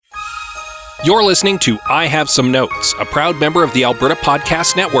You're listening to I Have Some Notes, a proud member of the Alberta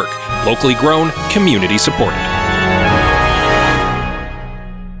Podcast Network, locally grown, community supported.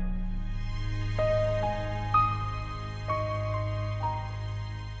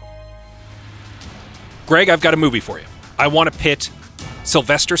 Greg, I've got a movie for you. I want to pit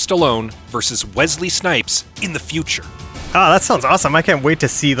Sylvester Stallone versus Wesley Snipes in the future. Oh, that sounds awesome. I can't wait to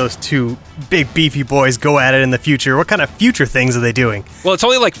see those two big beefy boys go at it in the future. What kind of future things are they doing? Well, it's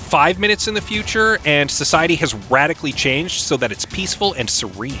only like 5 minutes in the future, and society has radically changed so that it's peaceful and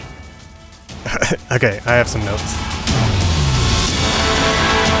serene. Okay, I have some notes.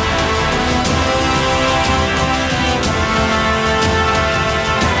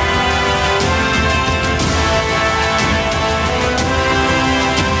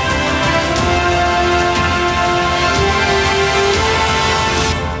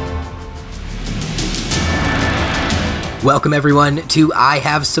 Welcome, everyone, to I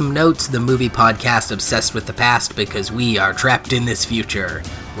Have Some Notes, the movie podcast obsessed with the past because we are trapped in this future.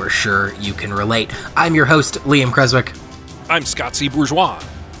 We're sure you can relate. I'm your host, Liam Creswick. I'm Scott C. Bourgeois.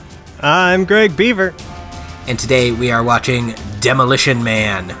 I'm Greg Beaver. And today we are watching Demolition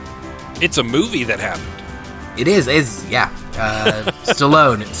Man. It's a movie that happened. It is, yeah.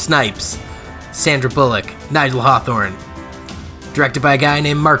 Stallone, Snipes, Sandra Bullock, Nigel Hawthorne. Directed by a guy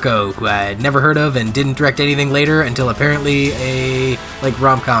named Marco, who I had never heard of and didn't direct anything later until apparently a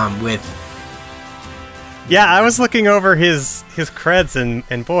rom-com with... Yeah, I was looking over his creds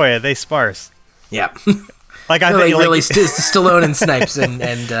and boy, are they sparse. Yeah. Like I think really Stallone and Snipes and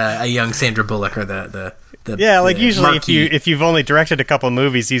a young Sandra Bullock are the yeah, like usually marquee. if you've only directed a couple of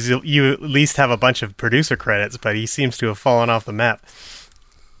movies, you at least have a bunch of producer credits, but he seems to have fallen off the map.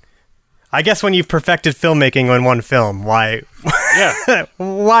 I guess when you've perfected filmmaking on one film, why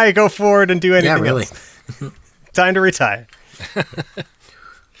why go forward and do anything else? Time to retire.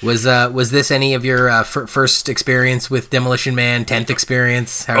 Was this any of your first experience with Demolition Man, 10th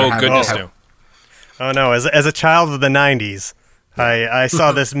experience? Goodness, no. Oh no, as a child of the 90s, I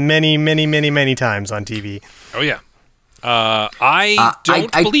saw this many times on TV. Oh yeah. I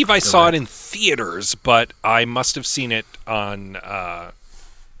don't believe I saw it in theaters, but I must have seen it on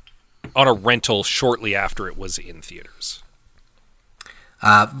a rental shortly after it was in theaters.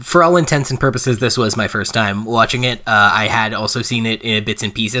 For all intents and purposes, this was my first time watching it. I had also seen it in bits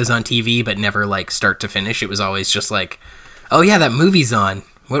and pieces on TV, but never like start to finish. It was always just like, oh yeah, that movie's on.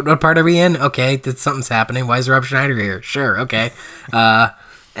 What part are we in? Okay, something's happening. Why is Rob Schneider here? Sure, okay.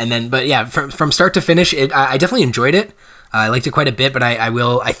 And then, but yeah, from start to finish, I definitely enjoyed it. I liked it quite a bit, but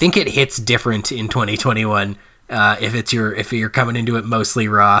I think it hits different in 2021 if you're coming into it mostly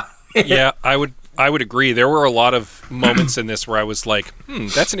raw. Yeah, I would agree. There were a lot of moments in this where I was like,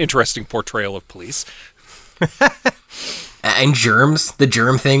 that's an interesting portrayal of police. And germs. The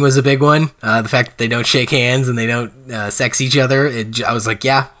germ thing was a big one. The fact that they don't shake hands and they don't sex each other. I was like,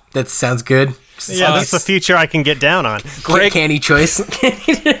 yeah, that sounds good. Yeah, that's the future I can get down on. Great candy choice.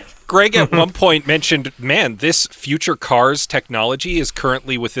 Greg at one point mentioned, man, this future cars technology is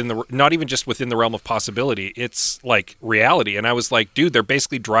currently not even just within the realm of possibility, it's like reality. And I was like, dude, they're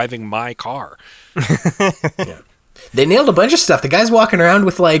basically driving my car. Yeah. They nailed a bunch of stuff. The guy's walking around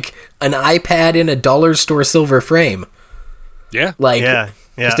with like an iPad in a dollar store silver frame. Yeah.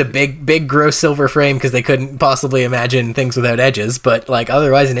 Just a big gross silver frame because they couldn't possibly imagine things without edges, but like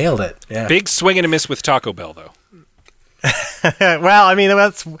otherwise nailed it. Yeah. Big swing and a miss with Taco Bell though. Well, I mean,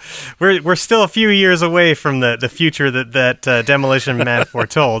 we're still a few years away from the future that Demolition Man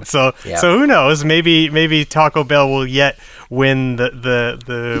foretold. So so who knows? Maybe Taco Bell will yet win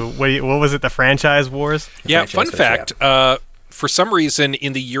the what was it? The franchise wars? Yeah. Fun fact. For some reason,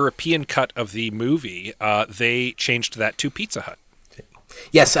 in the European cut of the movie, they changed that to Pizza Hut.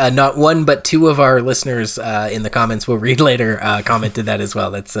 Yes, not one but two of our listeners in the comments we'll read later commented that as well.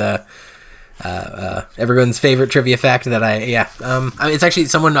 That's everyone's favorite trivia fact that it's actually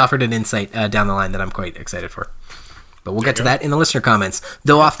someone offered an insight down the line that I'm quite excited for. But we'll get to that in the listener comments.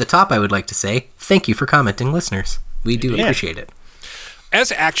 Though off the top, I would like to say thank you for commenting, listeners. We do appreciate it.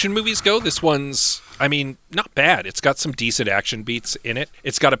 As action movies go, this one's, not bad. It's got some decent action beats in it.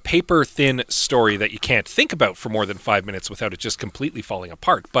 It's got a paper-thin story that you can't think about for more than 5 minutes without it just completely falling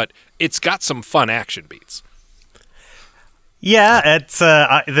apart. But it's got some fun action beats. Yeah,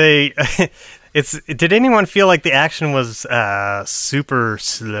 did anyone feel like the action was super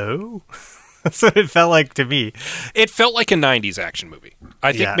slow? That's what it felt like to me. It felt like a 90s action movie.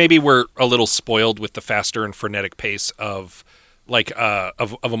 I think maybe we're a little spoiled with the faster and frenetic pace of like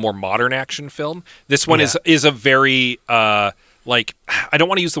of a more modern action film. This one is a very like, I don't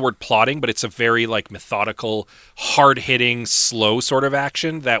want to use the word plotting, but it's a very like methodical, hard-hitting, slow sort of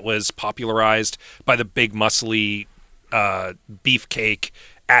action that was popularized by the big muscly beefcake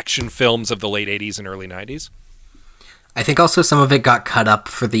action films of the late 80s and early 90s. I think also some of it got cut up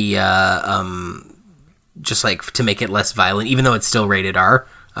for the just like to make it less violent, even though it's still rated R.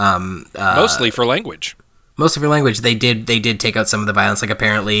 Mostly for language. Most of your language, they did take out some of the violence. Like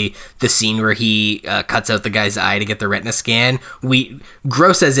apparently the scene where he cuts out the guy's eye to get the retina scan.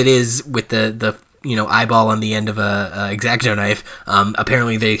 Gross as it is with the eyeball on the end of a X-Acto knife.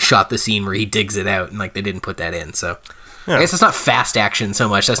 Apparently they shot the scene where he digs it out, and like they didn't put that in. So yeah. I guess it's not fast action so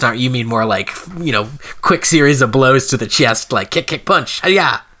much. That's not. You mean more like quick series of blows to the chest, like kick, punch,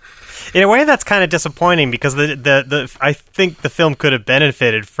 yeah. In a way, that's kind of disappointing because the I think the film could have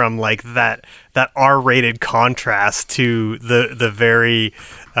benefited from like that R-rated contrast to the very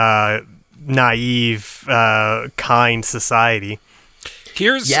naive, kind society.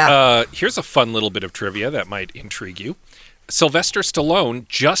 Here's a fun little bit of trivia that might intrigue you. Sylvester Stallone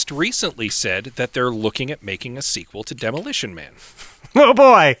just recently said that they're looking at making a sequel to Demolition Man. Oh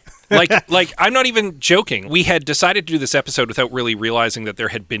boy. like I'm not even joking. We had decided to do this episode without really realizing that there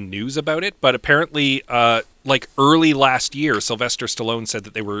had been news about it, but apparently like early last year Sylvester Stallone said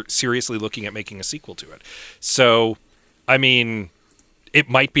that they were seriously looking at making a sequel to it. So, I mean, it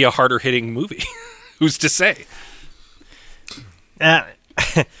might be a harder hitting movie. Who's to say?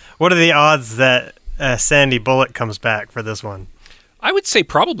 What are the odds that Sandy Bullock comes back for this one? I would say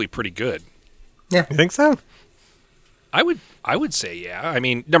probably pretty good. Yeah. You think so? I would say yeah. I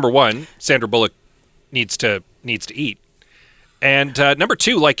mean, number one, Sandra Bullock needs to eat, and number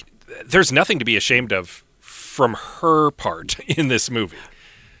two, like, there's nothing to be ashamed of from her part in this movie.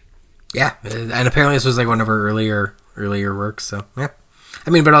 Yeah, and apparently this was like one of her earlier works. So yeah, I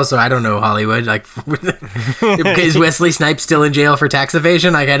mean, but also I don't know Hollywood. Like, is Wesley Snipes still in jail for tax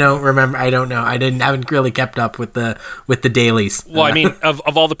evasion? Like, I don't remember. I don't know. I haven't really kept up with the dailies. Well, I mean,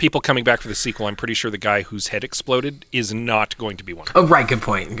 of all the people coming back for the sequel, I'm pretty sure the guy whose head exploded is not going to be one of them. Oh, right. Good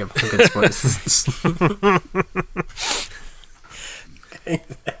point. Good point.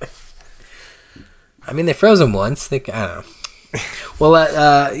 I mean, they froze him once. I don't know.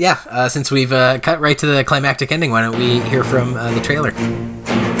 Well, since we've cut right to the climactic ending, why don't we hear from the trailer?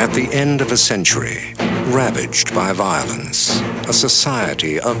 At the end of a century, ravaged by violence, a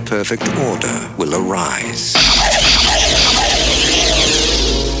society of perfect order will arise.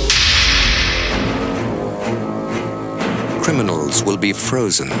 Criminals will be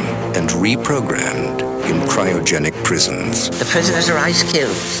frozen and reprogrammed in cryogenic prisons. The prisoners are ice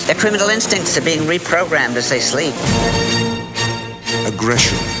cubes. Their criminal instincts are being reprogrammed as they sleep.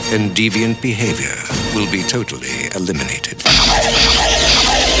 Aggression and deviant behavior will be totally eliminated.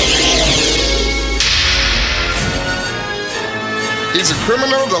 He's a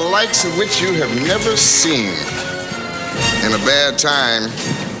criminal the likes of which you have never seen. In a bad time,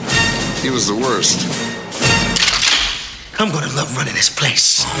 he was the worst. I'm gonna love running this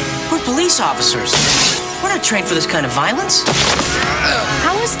place. We're police officers. We're not trained for this kind of violence.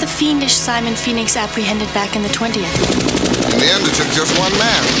 How was the fiendish Simon Phoenix apprehended back in the 20th? In the end, it took just one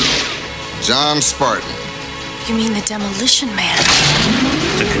man, John Spartan. You mean the Demolition Man?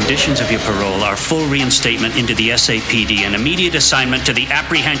 The conditions of your parole are full reinstatement into the SAPD and immediate assignment to the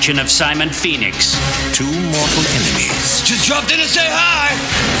apprehension of Simon Phoenix. Two mortal enemies. Just dropped in to say hi.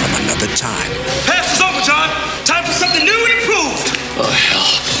 From another time. Pass is over, John. Time for something new and improved. Oh,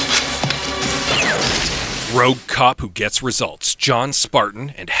 hell. Rogue cop who gets results, John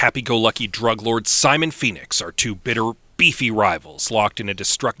Spartan, and happy-go-lucky drug lord Simon Phoenix are two bitter, beefy rivals locked in a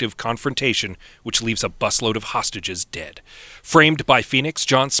destructive confrontation which leaves a busload of hostages dead. Framed by Phoenix,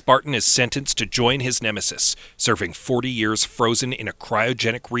 John Spartan is sentenced to join his nemesis, serving 40 years frozen in a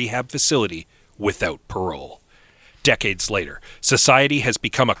cryogenic rehab facility without parole. Decades later, society has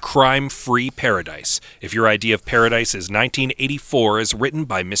become a crime-free paradise, if your idea of paradise is 1984 as written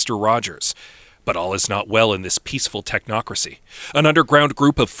by Mr. Rogers. But all is not well in this peaceful technocracy. An underground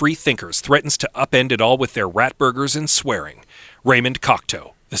group of free thinkers threatens to upend it all with their rat burgers and swearing. Raymond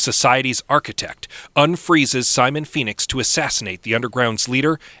Cocteau, the society's architect, unfreezes Simon Phoenix to assassinate the underground's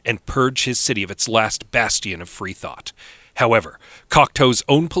leader and purge his city of its last bastion of free thought. However, Cocteau's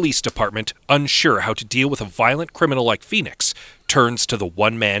own police department, unsure how to deal with a violent criminal like Phoenix, turns to the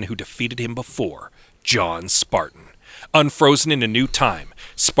one man who defeated him before, John Spartan. Unfrozen in a new time,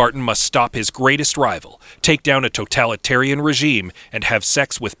 Spartan must stop his greatest rival, take down a totalitarian regime, and have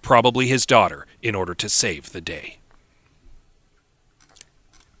sex with probably his daughter in order to save the day.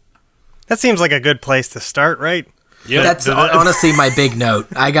 That seems like a good place to start, right? Yeah, that's honestly my big note.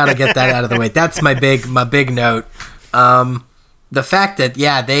 I gotta get that out of the way. That's my big note. the fact that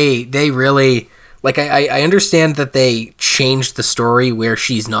they really like I understand that they changed the story where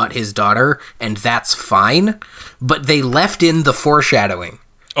she's not his daughter, and that's fine, but they left in the foreshadowing.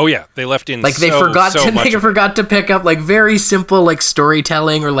 Oh yeah, they left in like they forgot to pick up like very simple like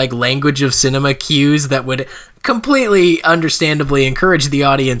storytelling or like language of cinema cues that would completely understandably encourage the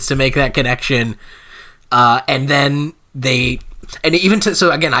audience to make that connection. And then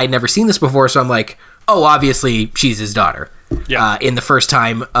so again, I'd never seen this before, so I'm like, oh, obviously she's his daughter. Yeah. In the first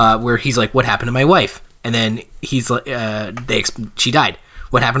time, where he's like, "What happened to my wife?" And then he's like, "She died.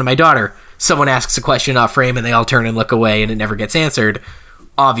 What happened to my daughter?" Someone asks a question off frame, and they all turn and look away, and it never gets answered.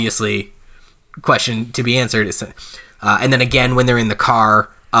 Obviously, question to be answered is, and then again when they're in the car,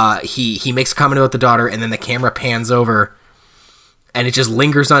 he makes a comment about the daughter, and then the camera pans over, and it just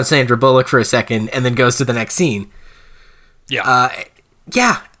lingers on Sandra Bullock for a second, and then goes to the next scene. Yeah.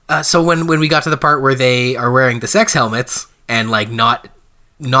 So when we got to the part where they are wearing the sex helmets and like not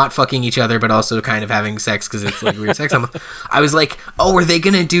fucking each other, but also kind of having sex because it's like weird sex helmet, I was like, oh, are they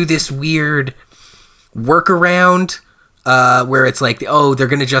gonna do this weird workaround where it's like, oh, they're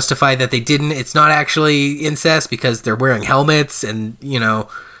gonna justify that they didn't? It's not actually incest because they're wearing helmets, and I'm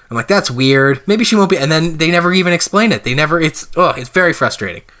like, that's weird. Maybe she won't be. And then they never even explain it. It's very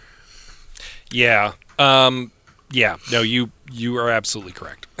frustrating. Yeah. Yeah. No, you are absolutely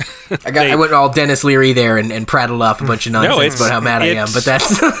correct. I went all Dennis Leary there and prattled off a bunch of nonsense about how mad I am, but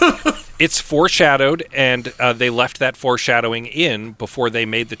that's... It's foreshadowed, and they left that foreshadowing in before they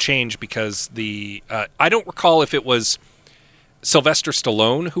made the change because I don't recall if it was Sylvester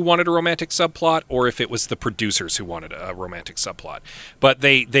Stallone who wanted a romantic subplot or if it was the producers who wanted a romantic subplot. But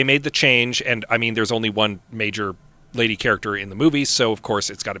they made the change, and I mean, there's only one major lady character in the movie, so of course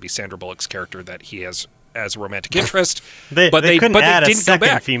it's got to be Sandra Bullock's character that he has as a romantic interest. They didn't a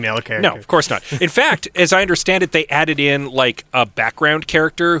second female character. No, of course not. In fact, as I understand it, they added in like a background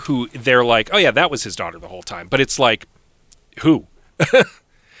character who they're like, oh yeah, that was his daughter the whole time. But it's like, who?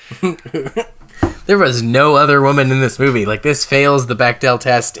 There was no other woman in this movie. Like, this fails the Bechdel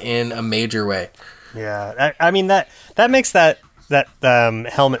test in a major way. Yeah, I mean that makes that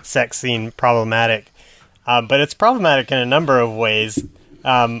helmet sex scene problematic, but it's problematic in a number of ways.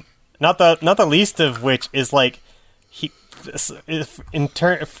 Not the least of which is like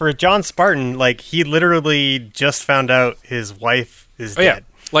for John Spartan, like he literally just found out his wife is dead.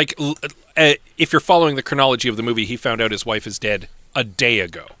 Yeah. Like if you're following the chronology of the movie, he found out his wife is dead a day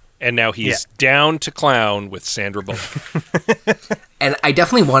ago, and now he's down to clown with Sandra Bullock. And I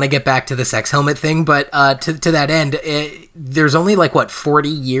definitely want to get back to the sex helmet thing, but to that end, there's only like 40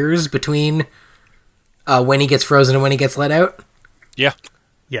 years between when he gets frozen and when he gets let out. Yeah.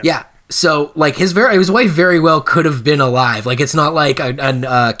 So, like, his wife very well could have been alive. Like, it's not like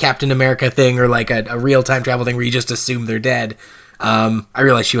a Captain America thing or like a real time travel thing where you just assume they're dead. I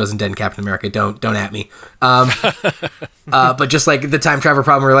realized she wasn't dead in Captain America. Don't at me. But just like the time travel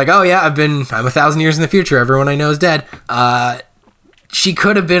problem, we're like, oh yeah, I'm 1,000 years in the future. Everyone I know is dead. She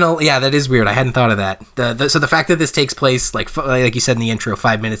could have been. Yeah, that is weird. I hadn't thought of that. So the fact that this takes place, like you said in the intro,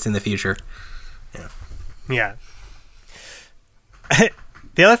 5 minutes in the future. Yeah.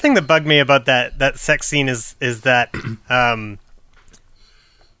 The other thing that bugged me about that sex scene is that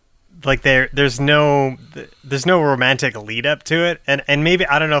like there's no romantic lead up to it, and maybe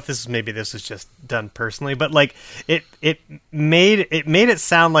I don't know if this was just done personally, but like it made it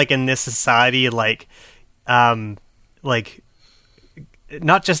sound like in this society like not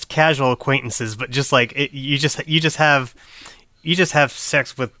just casual acquaintances, but just like you just have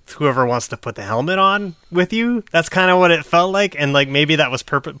sex with whoever wants to put the helmet on with you. That's kind of what it felt like, and like maybe that was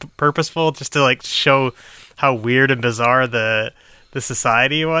purposeful just to like show how weird and bizarre the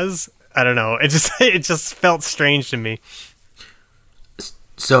society was. I don't know. It just felt strange to me.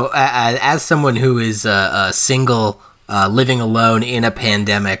 So as someone who is single, living alone in a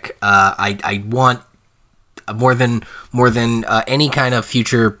pandemic, I want more than any kind of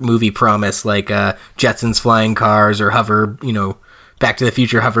future movie promise, like Jetsons flying cars or hover, Back to the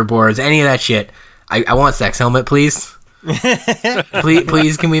Future hoverboards, any of that shit. I want sex helmet, please.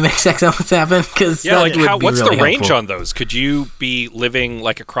 please, can we make sex helmets happen? Because what's really the range helpful. on those? Could you be living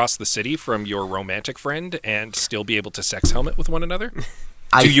like across the city from your romantic friend and still be able to sex helmet with one another?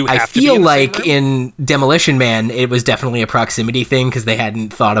 I feel like in Demolition Man, it was definitely a proximity thing because they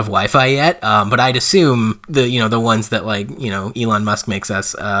hadn't thought of Wi-Fi yet. But I'd assume the ones that Elon Musk makes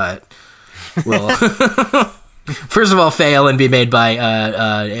us will first of all fail and be made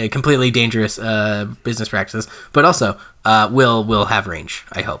by completely dangerous business practices, but also will have range.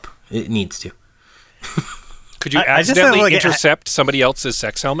 I hope it needs to. Could you accidentally intercept somebody else's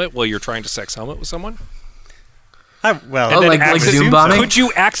sex helmet while you're trying to sex helmet with someone? Well, And then like accident- Zoom bombing? Could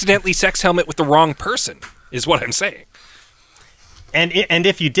you accidentally sex helmet with the wrong person? Is what I'm saying. and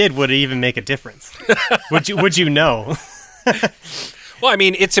if you did, would it even make a difference? Would you know? Well, I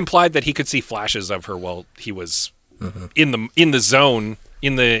mean, it's implied that he could see flashes of her while he was in the zone,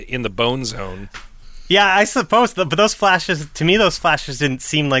 in the bone zone. Yeah, I suppose. But those flashes, to me, didn't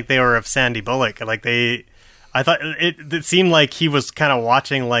seem like they were of Sandy Bullock. Like I thought it seemed like he was kind of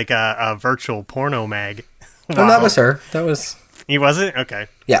watching like a virtual porno mag. Well, that was her. That was... He wasn't? Okay.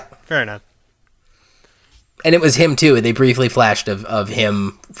 Yeah. Fair enough. And it was him, too. They briefly flashed of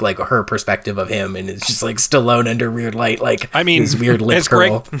him, like her perspective of him, and it's just like Stallone under weird light, like I mean, his weird lip as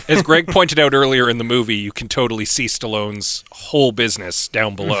curl. Greg pointed out earlier in the movie, you can totally see Stallone's whole business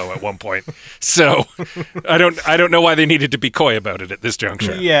down below at one point. So I don't know why they needed to be coy about it at this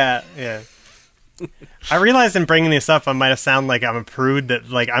juncture. Yeah. I realized in bringing this up, I might have sounded like I'm a prude. That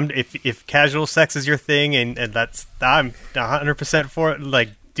like if casual sex is your thing, and that's I'm 100% for it. Like,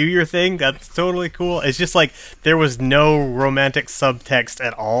 do your thing. That's totally cool. It's just like there was no romantic subtext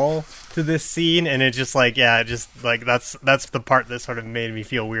at all to this scene, and it just like just like that's the part that sort of made me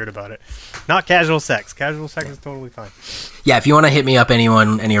feel weird about it. Not casual sex. Casual sex is totally fine. Yeah, if you want to hit me up, any of our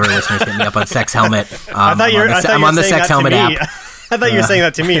listeners, hit me up on Sex Helmet. I'm on the Sex Helmet app. I thought you were saying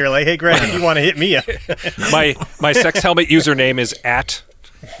that to me. You're like, hey, Greg, if you want to hit me up. My Sex Helmet username is @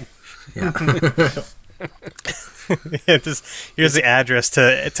 Here's the address to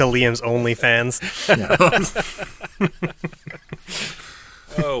Liam's OnlyFans.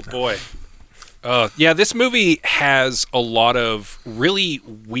 Oh boy. Yeah, this movie has a lot of really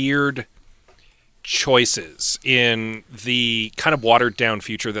weird choices in the kind of watered down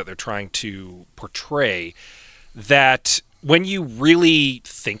future that they're trying to portray, that when you really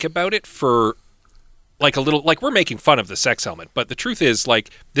think about it for like a little, like we're making fun of the sex helmet, but the truth is,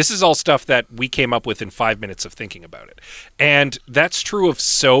 like, this is all stuff that we came up with in 5 minutes of thinking about it. And that's true of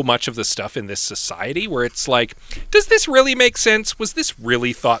so much of the stuff in this society where it's like, does this really make sense? Was this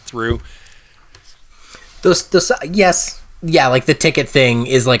really thought through? Yes. Yeah, like the ticket thing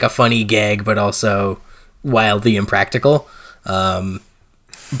is like a funny gag, but also wildly impractical.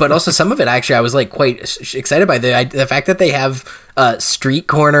 But also some of it, actually, I was like quite excited by the fact that they have street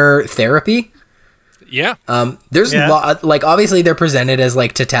corner therapy. Yeah. There's like obviously they're presented as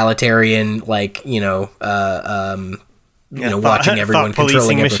like totalitarian, like watching everyone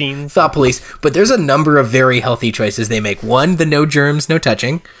controlling machines. Thought police. But there's a number of very healthy choices they make. One, the no germs, no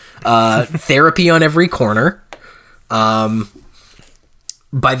touching. Therapy on every corner. By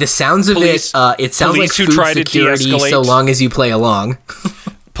the sounds of it sounds like food security so long as you play along.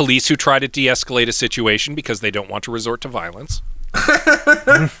 Police who try to de-escalate a situation because they don't want to resort to violence.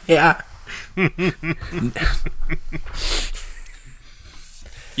 Yeah.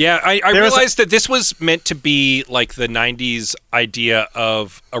 Yeah, I realized that this was meant to be like the 90s idea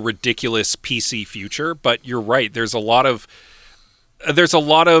of a ridiculous PC future, but you're right. There's a lot of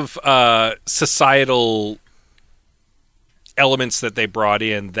societal elements that they brought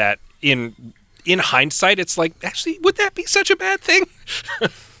in that in hindsight, it's like, actually, would that be such a bad thing?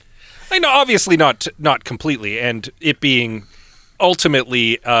 I know, obviously not completely, and it being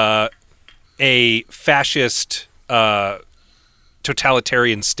ultimately a fascist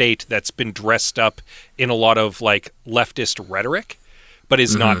totalitarian state that's been dressed up in a lot of like leftist rhetoric, but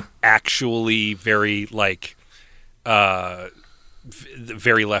is not actually very like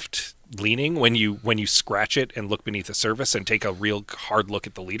very left leaning when you scratch it and look beneath the surface and take a real hard look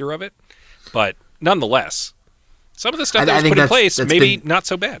at the leader of it. But nonetheless, some of the stuff that was put in place maybe not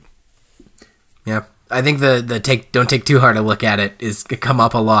so bad. Yeah. I think the don't take too hard a look at it is come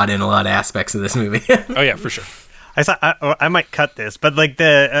up a lot in a lot of aspects of this movie. Oh yeah, for sure. I might cut this, but like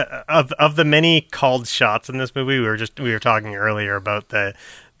the of the many called shots in this movie, we were talking earlier about the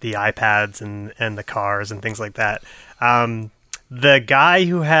iPads and the cars and things like that. The guy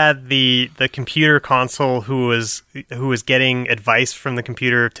who had the computer console who was getting advice from the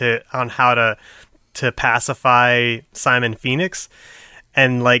computer on how to pacify Simon Phoenix,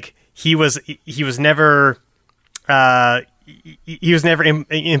 and like he was never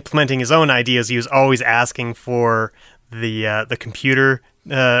implementing his own ideas. He was always asking for the computer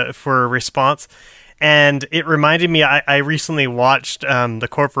for a response. And it reminded me, I recently watched The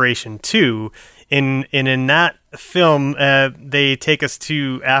Corporation 2. In that film, they take us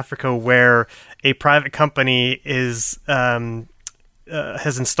to Africa where a private company has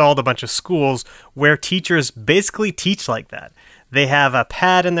installed a bunch of schools where teachers basically teach like that. They have a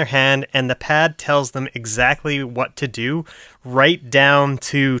pad in their hand, and the pad tells them exactly what to do, right down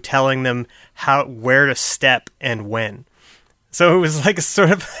to telling them where to step and when. So it was like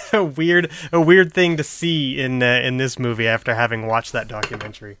sort of a weird thing to see in this movie after having watched that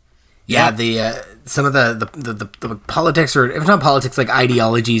documentary. Yeah, the some of the politics, or if not politics, like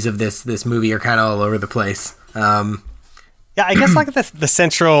ideologies of this movie are kind of all over the place. Yeah, I guess like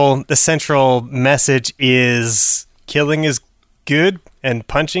the central message is killing is good and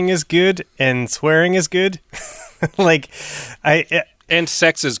punching is good and swearing is good. And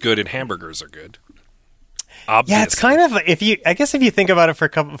sex is good and hamburgers are good. Obviously. Yeah, it's kind of if you think about it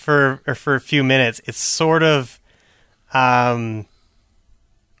for a few minutes, it's sort of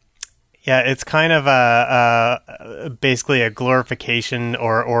it's kind of basically a glorification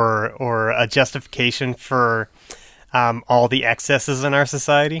or a justification for all the excesses in our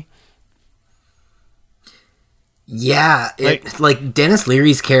society. Yeah, like Dennis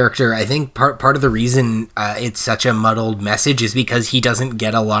Leary's character, I think part of the reason it's such a muddled message is because he doesn't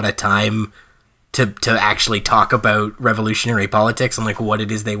get a lot of time to actually talk about revolutionary politics and like what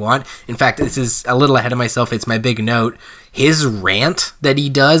it is they want. In fact, this is a little ahead of myself. It's my big note. His rant that he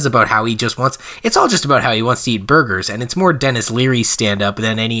does about how he just wants, it's all just about how he wants to eat burgers, and it's more Dennis Leary's stand-up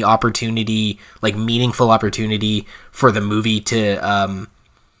than any opportunity, like meaningful opportunity for the movie to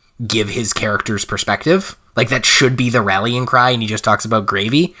give his character's perspective. Like that should be the rallying cry, and he just talks about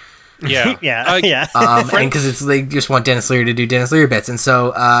gravy. Yeah. Yeah. And because it's they just want Dennis Leary to do Dennis Leary bits, and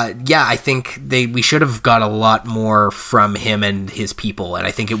so I think we should have got a lot more from him and his people, and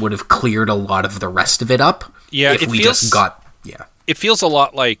I think it would have cleared a lot of the rest of it up. Yeah, if just got. It feels a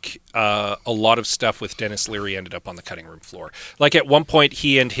lot like a lot of stuff with Dennis Leary ended up on the cutting room floor. Like at one point,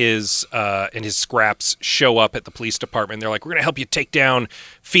 he and his scraps show up at the police department. And they're like, "We're going to help you take down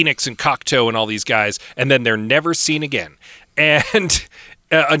Phoenix and Cocteau and all these guys," and then they're never seen again. And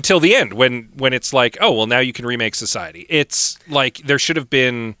until the end, when it's like, "Oh, well, now you can remake society." It's like there should have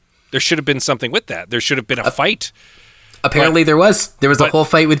been something with that. There should have been a fight. Apparently there was a whole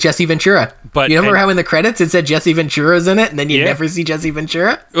fight with Jesse Ventura. But you remember how in the credits it said Jesse Ventura's in it, and then you never see Jesse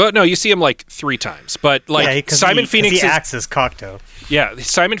Ventura? Well, no, you see him like 3 times. But like Simon Phoenix acts as Cocteau. Yeah,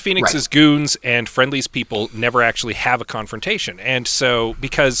 Simon Phoenix's goons and Friendly's people never actually have a confrontation, and so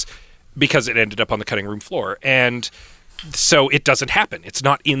because it ended up on the cutting room floor, and so it doesn't happen. It's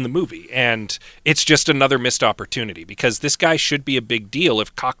not in the movie, and it's just another missed opportunity because this guy should be a big deal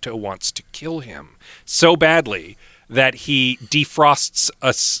if Cocteau wants to kill him so badly that he defrosts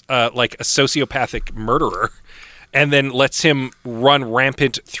a sociopathic murderer and then lets him run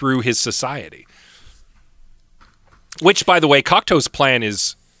rampant through his society. Which, by the way, Cocteau's plan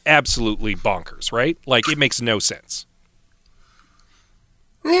is absolutely bonkers, right? Like, it makes no sense.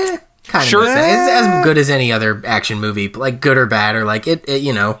 Yeah, kind of. It's as good as any other action movie, like good or bad, or like it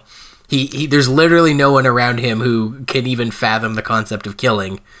you know, he there's literally no one around him who can even fathom the concept of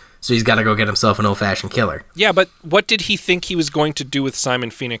killing. So he's got to go get himself an old-fashioned killer. Yeah, but what did he think he was going to do with Simon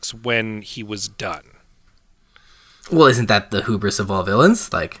Phoenix when he was done? Well, isn't that the hubris of all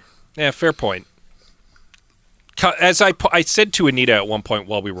villains? Like, yeah, fair point. As I said to Anita at one point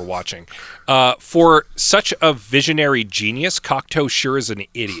while we were watching, for such a visionary genius, Cocteau sure is an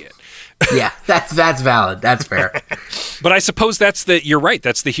idiot. Yeah, that's valid. That's fair. But I suppose you're right.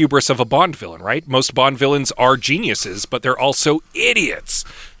 That's the hubris of a Bond villain, right? Most Bond villains are geniuses, but they're also idiots.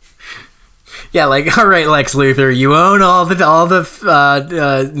 Yeah, like, all right, Lex Luthor, you own all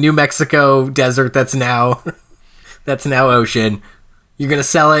the New Mexico desert that's now ocean. You're gonna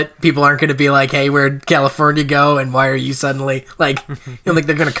sell it. People aren't gonna be like, "Hey, where'd California go? And why are you suddenly like?" You don't think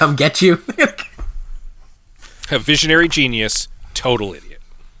they're gonna come get you? A visionary genius, total idiot.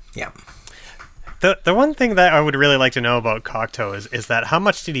 Yeah. The one thing that I would really like to know about Cocteau is that how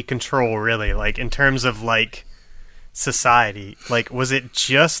much did he control really, like in terms of like society? Like, was it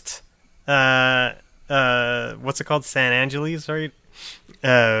just what's it called, San Angeles, right?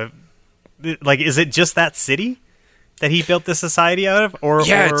 Like, is it just that city that he built the society out of, or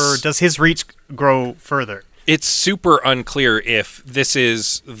does his reach grow further? It's super unclear if this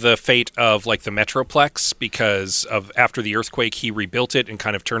is the fate of like the Metroplex, because of after the earthquake he rebuilt it and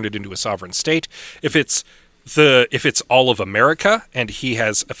kind of turned it into a sovereign state. If it's all of America and he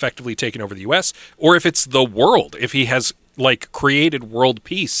has effectively taken over the US, or if it's the world, if he has like created world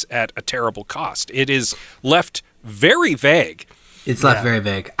peace at a terrible cost. It is left very vague. It's left very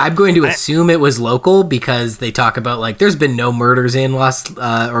vague. I'm going to assume it was local because they talk about like there's been no murders in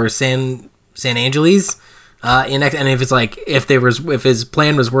San Angeles. And if it's like if his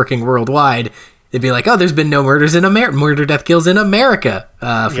plan was working worldwide, they'd be like, oh, there's been no murders in America, murder death kills in America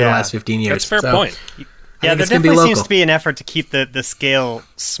for the last 15 years. That's a fair point. Yeah, there it's gonna be definitely local. seems to be an effort to keep the scale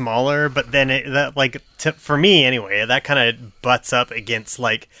smaller, but then for me anyway, that kind of butts up against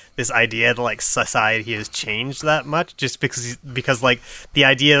like this idea that like society has changed that much, just because like the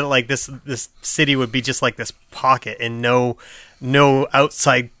idea that like this city would be just like this pocket and no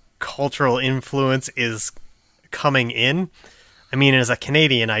outside cultural influence is coming in. I mean, as a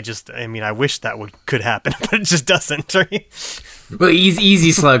Canadian, I wish that could happen, but it just doesn't. Right? Well,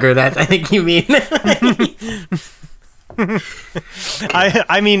 easy slugger. That I think you mean.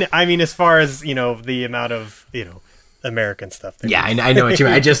 I mean, as far as the amount of American stuff. Yeah, I know what you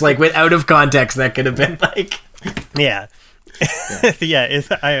mean. I just like with out of context, that could have been like. Yeah. Yeah.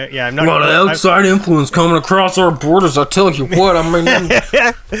 I'm not. Well, the outside influence coming across our borders. I'll tell you what. I mean,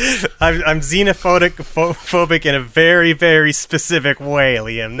 I'm xenophobic in a very, very specific way,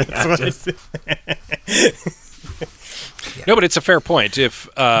 Liam. That's what No, but it's a fair point. If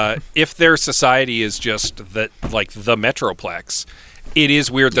their society is just the Metroplex, it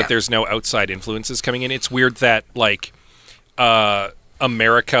is weird that there's no outside influences coming in. It's weird that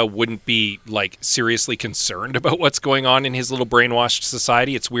America wouldn't be like seriously concerned about what's going on in his little brainwashed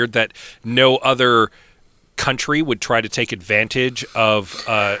society. It's weird that no other country would try to take advantage of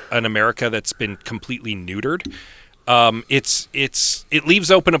an America that's been completely neutered. It leaves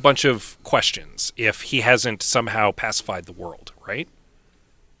open a bunch of questions if he hasn't somehow pacified the world, right?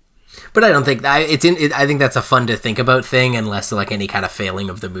 But I don't think I think that's a fun to think about thing, unless like any kind of failing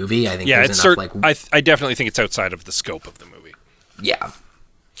of the movie. I think there's enough I definitely think it's outside of the scope of the movie. Yeah.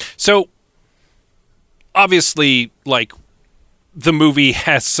 So obviously, like, the movie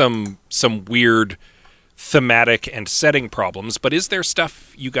has some weird thematic and setting problems, but is there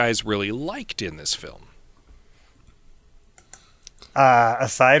stuff you guys really liked in this film?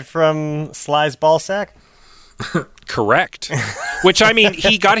 Aside from Sly's ballsack? Correct. Which, I mean,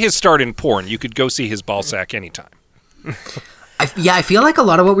 he got his start in porn. You could go see his ballsack anytime. I feel like a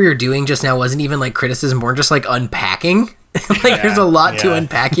lot of what we were doing just now wasn't even like criticism, more just like unpacking. There's a lot to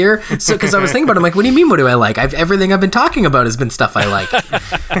unpack here. So, because I was thinking about it, I'm like, what do you mean, what do I like? Everything I've been talking about has been stuff I like.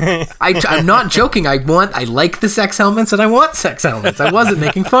 I'm not joking. I like the sex elements and I want sex elements. I wasn't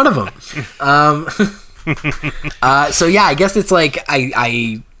making fun of them. So yeah, I guess it's like,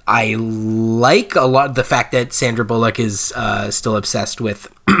 I like a lot the fact that Sandra Bullock is still obsessed with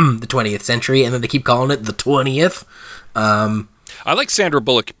the 20th century, and then they keep calling it the 20th. I like Sandra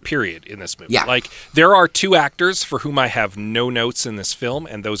Bullock, period, in this movie. Yeah. Like, there are two actors for whom I have no notes in this film,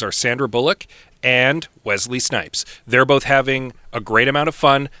 and those are Sandra Bullock and Wesley Snipes. They're both having a great amount of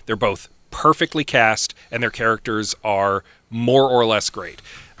fun. They're both perfectly cast, and their characters are more or less great.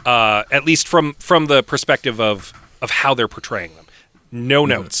 At least from the perspective of how they're portraying them. No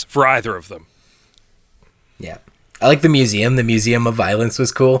notes for either of them. Yeah. I like the museum. The Museum of Violence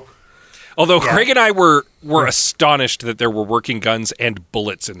was cool. Although Craig and I were astonished that there were working guns and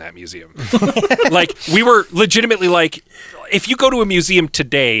bullets in that museum. Like, we were legitimately like, if you go to a museum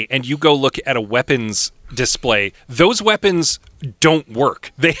today and you go look at a weapons display, those weapons don't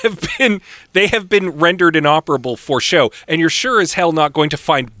work. They have been rendered inoperable for show, and you're sure as hell not going to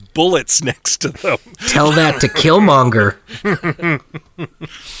find bullets next to them. Tell that to Killmonger.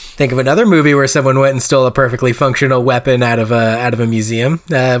 Think of another movie where someone went and stole a perfectly functional weapon out of a museum.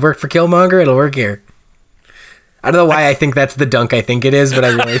 Worked for Killmonger, it'll work here. I don't know why I think that's the dunk I think it is, but I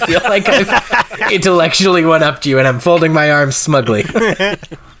really feel like I've intellectually one-upped you, and I'm folding my arms smugly.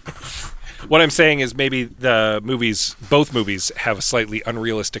 What I'm saying is maybe both movies have a slightly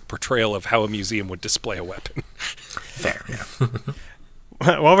unrealistic portrayal of how a museum would display a weapon. Fair,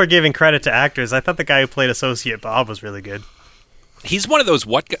 yeah. While we're giving credit to actors, I thought the guy who played Associate Bob was really good. He's one of those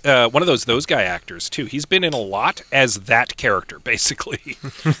those guy actors too. He's been in a lot as that character, basically.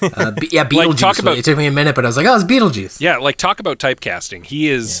 Beetlejuice. It took me a minute, but I was like, oh, it's Beetlejuice. Yeah, like, talk about typecasting. He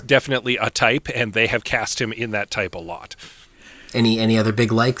is definitely a type, and they have cast him in that type a lot. Any other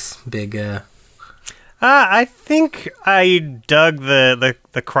big likes? I think I dug the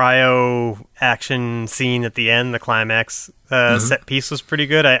cryo action scene at the end. The climax set piece was pretty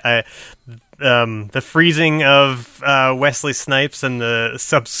good. The freezing of Wesley Snipes and the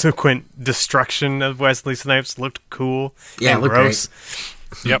subsequent destruction of Wesley Snipes looked cool. Yeah, and looked gross.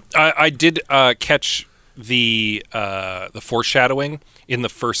 Great. Yep, I did catch the foreshadowing in the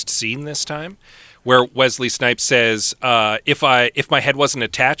first scene this time, where Wesley Snipes says, "If my head wasn't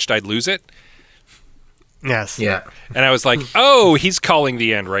attached, I'd lose it." Yes. Yeah. And I was like, "Oh, he's calling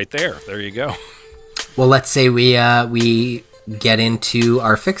the end right there." There you go. Well, let's say we get into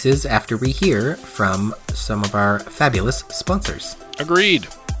our fixes after we hear from some of our fabulous sponsors. Agreed.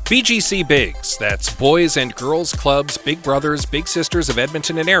 BGC Bigs, that's Boys and Girls Clubs, Big Brothers, Big Sisters of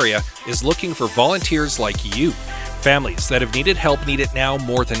Edmonton and area, is looking for volunteers like you. Families that have needed help need it now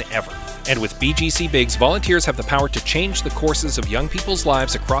more than ever. And with BGC Bigs, volunteers have the power to change the courses of young people's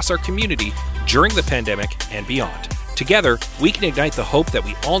lives across our community during the pandemic and beyond. Together, we can ignite the hope that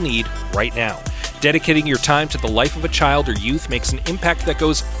we all need right now. Dedicating your time to the life of a child or youth makes an impact that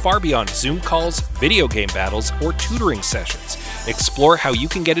goes far beyond Zoom calls, video game battles, or tutoring sessions. Explore how you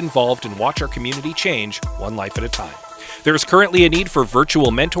can get involved and watch our community change one life at a time. There is currently a need for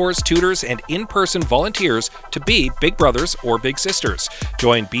virtual mentors, tutors, and in-person volunteers to be Big Brothers or Big Sisters.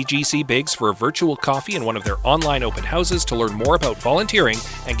 Join BGC Bigs for a virtual coffee in one of their online open houses to learn more about volunteering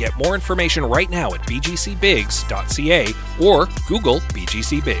and get more information right now at bgcbigs.ca or Google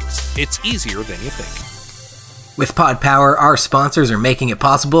BGC Bigs. It's easier than you think. With Pod Power, our sponsors are making it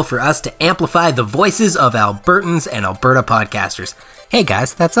possible for us to amplify the voices of Albertans and Alberta podcasters. Hey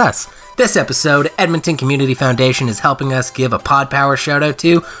guys, that's us. This episode, Edmonton Community Foundation is helping us give a Pod Power shout out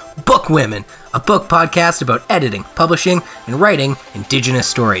to Book Women, a book podcast about editing, publishing, and writing Indigenous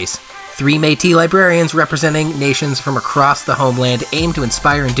stories. 3 Métis librarians representing nations from across the homeland aim to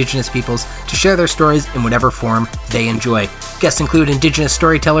inspire Indigenous peoples to share their stories in whatever form they enjoy. Guests include Indigenous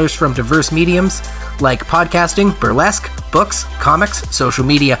storytellers from diverse mediums like podcasting, burlesque, books, comics, social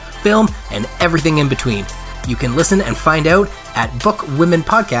media, film, and everything in between. You can listen and find out at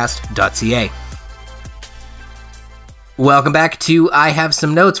bookwomenpodcast.ca. Welcome back to I Have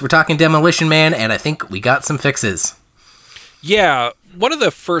Some Notes. We're talking Demolition Man, and I think we got some fixes. Yeah, one of the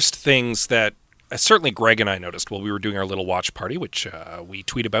first things that certainly Greg and I noticed while we were doing our little watch party, which we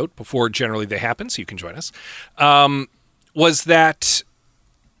tweet about before generally they happen, so you can join us, was that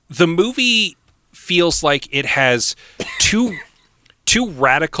the movie feels like it has too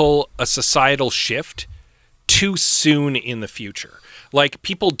radical a societal shift too soon in the future. Like,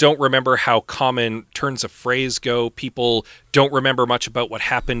 people don't remember how common turns of phrase go. People don't remember much about what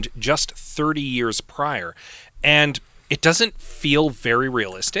happened just 30 years prior. And it doesn't feel very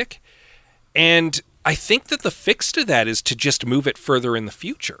realistic. And I think that the fix to that is to just move it further in the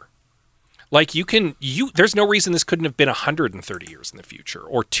future. Like, there's no reason this couldn't have been 130 years in the future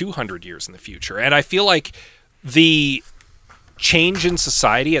or 200 years in the future. And I feel like the change in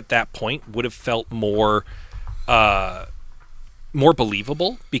society at that point would have felt more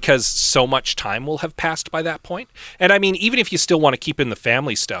believable because so much time will have passed by that point. And I mean, even if you still want to keep in the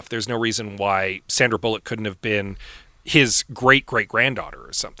family stuff, there's no reason why Sandra Bullock couldn't have been his great-great-granddaughter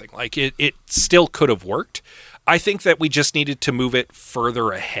or something. Like, it still could have worked. I think that we just needed to move it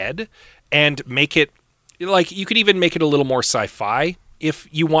further ahead and make it, like, you could even make it a little more sci-fi if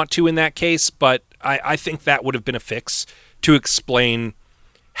you want to in that case, but I think that would have been a fix to explain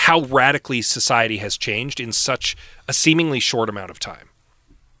how radically society has changed in such a seemingly short amount of time.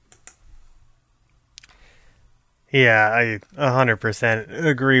 Yeah, I 100%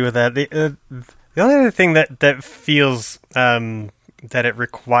 agree with that. The only other thing that feels that it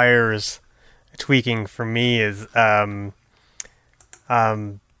requires tweaking for me is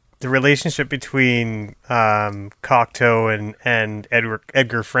the relationship between Cocteau and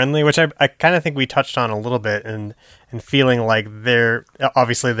Edgar Friendly, which I kind of think we touched on a little bit, and feeling like there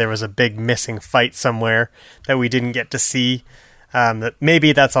was a big missing fight somewhere that we didn't get to see. That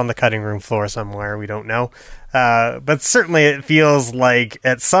maybe that's on the cutting room floor somewhere, we don't know. But certainly it feels like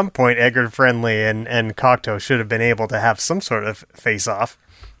at some point Edgar Friendly and Cocteau should have been able to have some sort of face-off.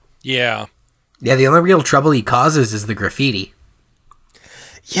 Yeah. Yeah, the only real trouble he causes is the graffiti.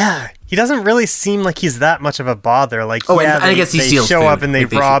 Yeah, he doesn't really seem like he's that much of a bother. Like, and I guess he steals show food. up and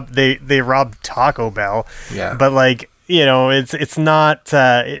they rob Taco Bell. Yeah, but like, you know, it's not.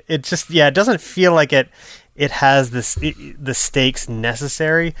 It just it doesn't feel like it has the stakes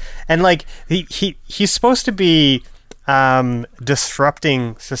necessary. And like he's supposed to be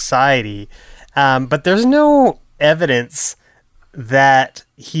disrupting society, but there's no evidence that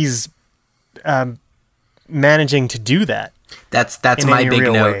he's managing to do that. That's my big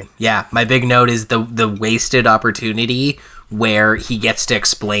note. Way. Yeah, my big note is the wasted opportunity where he gets to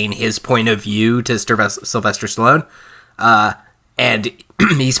explain his point of view to Sylvester Stallone, and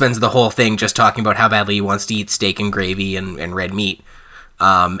he spends the whole thing just talking about how badly he wants to eat steak and gravy and red meat,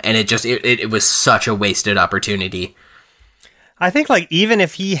 and it was such a wasted opportunity. I think like even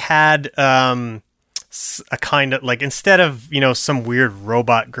if he had a kind of like, instead of some weird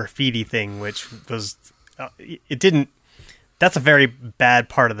robot graffiti thing, which was it didn't. That's a very bad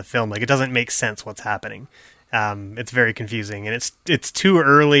part of the film. Like, it doesn't make sense what's happening. It's very confusing, and it's too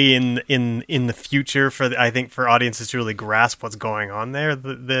early in the future for I think for audiences to really grasp what's going on there.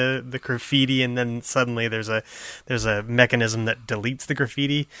 The graffiti, and then suddenly there's a mechanism that deletes the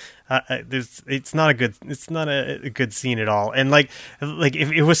graffiti. It's not a good scene at all. And like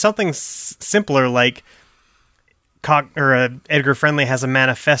if it was something simpler, like Edgar Friendly has a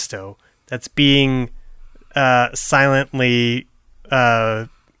manifesto that's being silently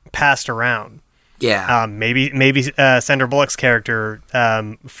passed around. Yeah. Maybe Sandra Bullock's character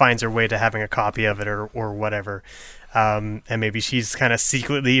finds her way to having a copy of it or whatever. And maybe she's kind of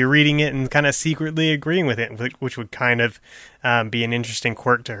secretly reading it and kind of secretly agreeing with it, which would kind of be an interesting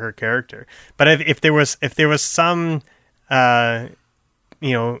quirk to her character. But if there was some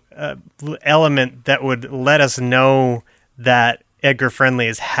element that would let us know that Edgar Friendly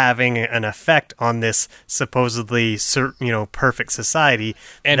is having an effect on this supposedly, perfect society.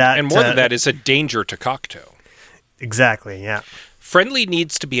 And more than that, is a danger to Cocteau. Exactly, yeah. Friendly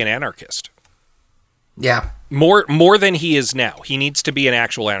needs to be an anarchist. Yeah. More than he is now. He needs to be an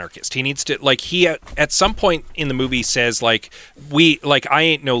actual anarchist. He needs to, he at some point in the movie says, I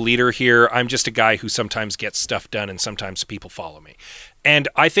ain't no leader here. I'm just a guy who sometimes gets stuff done and sometimes people follow me. And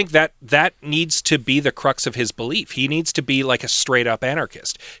I think that needs to be the crux of his belief. He needs to be like a straight-up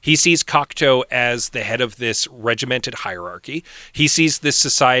anarchist. He sees Cocteau as the head of this regimented hierarchy. He sees this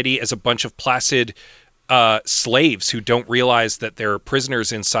society as a bunch of placid slaves who don't realize that they're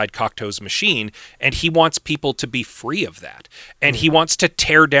prisoners inside Cocteau's machine, and he wants people to be free of that. And he wants to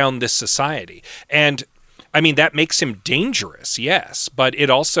tear down this society. And I mean, that makes him dangerous, yes, but it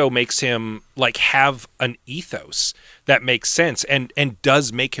also makes him have an ethos that makes sense and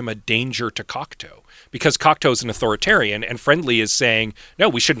does make him a danger to Cocteau, because Cocteau's an authoritarian, and Friendly is saying, no,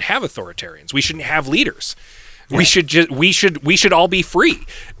 we shouldn't have authoritarians. We shouldn't have leaders. Yeah. We should all be free.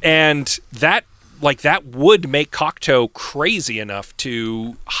 And that would make Cocteau crazy enough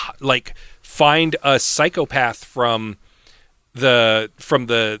to find a psychopath from the urban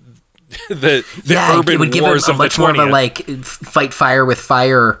it would give wars him a of much the more 20th. of a fight fire with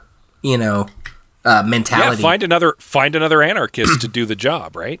fire, mentality. Yeah, find another anarchist to do the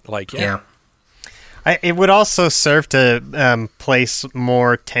job, right? It would also serve to place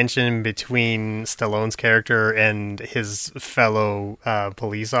more tension between Stallone's character and his fellow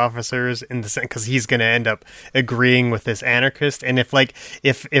police officers, in the sense because he's going to end up agreeing with this anarchist, and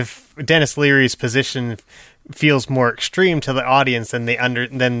if Dennis Leary's position feels more extreme to the audience, then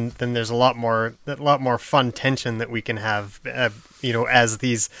then there's a lot more fun tension that we can have, as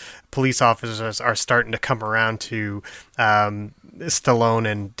these police officers are starting to come around to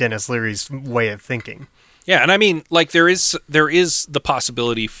Stallone and Dennis Leary's way of thinking. Yeah, and I mean, there is the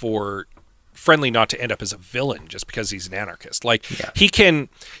possibility for Friendly not to end up as a villain just because he's an anarchist. He can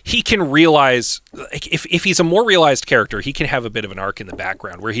realize, if he's a more realized character, he can have a bit of an arc in the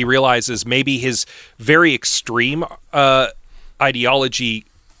background where he realizes maybe his very extreme ideology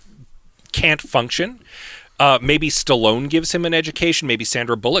can't function. Maybe Stallone gives him an education. Maybe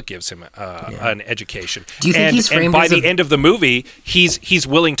Sandra Bullock gives him an education. Do you think he's framed and by as the end of the movie, he's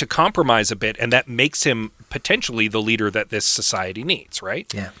willing to compromise a bit, and that makes him potentially the leader that this society needs,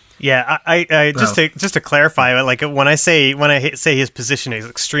 right? Yeah. Yeah, I just to clarify, when I say his position is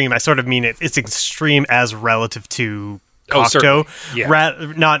extreme, I sort of mean it's extreme as relative to Cocteau.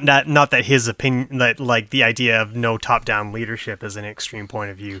 Yeah. Not that his opinion, that the idea of no top-down leadership is an extreme point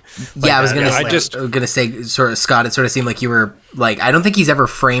of view. I was gonna say, sort of, Scott. It sort of seemed like you were I don't think he's ever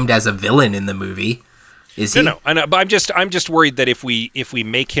framed as a villain in the movie. Is he? No, I know, but I'm just worried that if we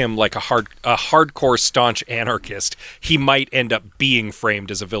make him a hardcore staunch anarchist, he might end up being framed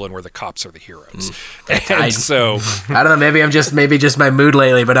as a villain where the cops are the heroes. I don't know. Maybe just my mood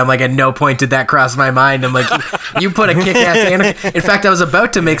lately, but I'm at no point did that cross my mind. I'm you put a kick-ass anarchist. In fact, I was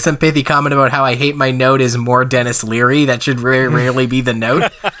about to make some pithy comment about how I hate my note is more Dennis Leary. That should very rarely be the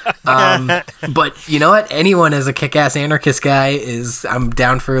note. But you know what? Anyone as a kick-ass anarchist guy I'm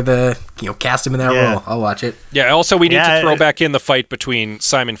down for the cast him in that role. I'll watch it. Yeah. Also, we need to throw back in the fight between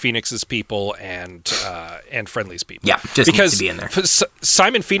Simon Phoenix's people and Friendly's people. Yeah, just needs to be in there.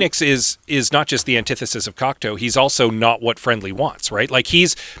 Simon Phoenix is not just the antithesis of Cocteau. He's also not what Friendly wants, right?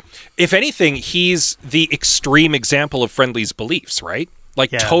 If anything, he's the extreme example of Friendly's beliefs, right?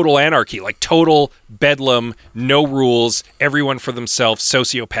 Total anarchy, total bedlam, no rules, everyone for themselves,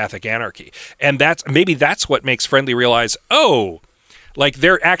 sociopathic anarchy. And that's what makes Friendly realize,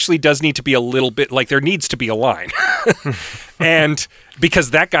 there actually does need to be a little bit, there needs to be a line. And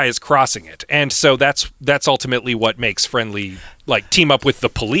because that guy is crossing it. And so that's ultimately what makes Friendly, team up with the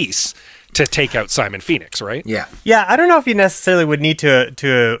police to take out Simon Phoenix, right? Yeah. Yeah, I don't know if you necessarily would need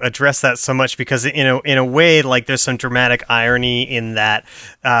to address that so much, because in a way, like, there's some dramatic irony in that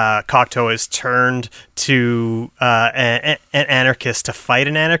Cocteau is turned to an anarchist to fight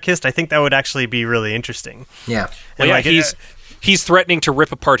an anarchist. I think that would actually be really interesting. Yeah. Well, yeah, he's threatening to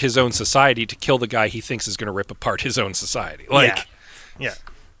rip apart his own society to kill the guy he thinks is going to rip apart his own society. Like, yeah.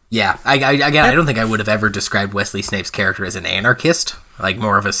 Yeah, I don't think I would have ever described Wesley Snipes' character as an anarchist, like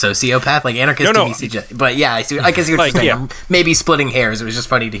more of a sociopath, like anarchist. No. But yeah, I can see what Like, you're saying. yeah. Maybe splitting hairs. It was just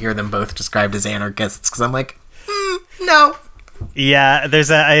funny to hear them both described as anarchists, because I'm like, no. Yeah,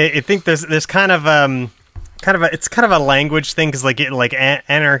 I think there's kind of it's kind of a language thing, because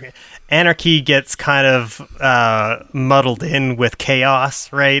anarchy gets kind of muddled in with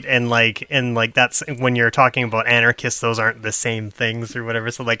chaos, right? And that's when you're talking about anarchists, those aren't the same things or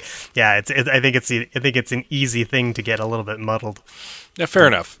whatever. So I think it's an easy thing to get a little bit muddled. Yeah, fair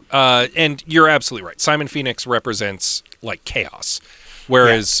enough. And you're absolutely right. Simon Phoenix represents like chaos,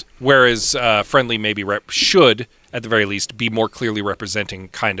 whereas Friendly maybe should at the very least be more clearly representing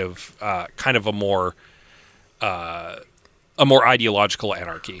kind of a more ideological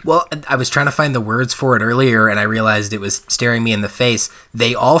anarchy. Well, I was trying to find the words for it earlier, and I realized it was staring me in the face.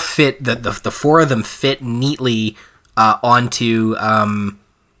 They all fit, the four of them fit neatly onto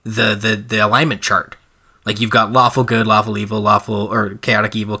the alignment chart. Like, you've got lawful good, lawful evil, or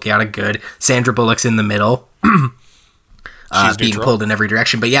chaotic evil, chaotic good. Sandra Bullock's in the middle, being pulled in every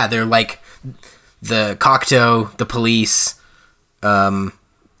direction. But yeah, they're like the Cocteau, the police,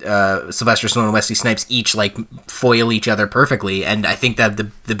 Sylvester Stallone and Wesley Snipes each like foil each other perfectly, and I think that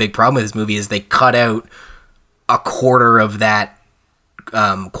the big problem with this movie is they cut out a quarter of that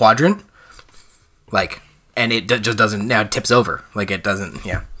quadrant, like, and it just doesn't, now it tips over, like it doesn't.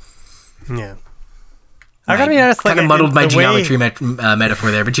 Yeah. I gotta be honest, kind of muddled my geometry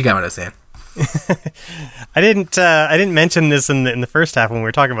metaphor there, but you got what I was saying. I didn't mention this in the first half when we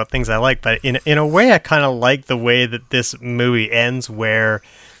were talking about things I like, but in a way I kind of like the way that this movie ends, where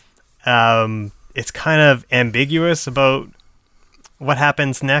it's kind of ambiguous about what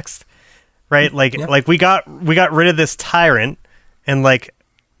happens next, right? Like we got rid of this tyrant, and like,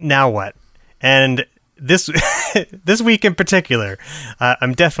 now what? And this this week in particular,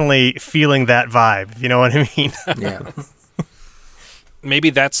 I'm definitely feeling that vibe. You know what I mean? Yeah.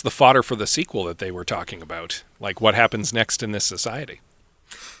 Maybe that's the fodder for the sequel that they were talking about. Like, what happens next in this society?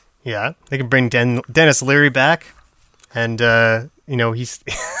 Yeah, they can bring Dennis Leary back, and he's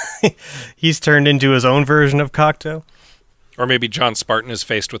he's turned into his own version of Cocteau. Or maybe John Spartan is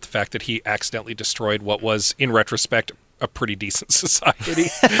faced with the fact that he accidentally destroyed what was, in retrospect, a pretty decent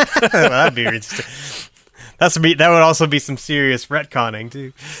society. Well, that'd be interesting. That would also be some serious retconning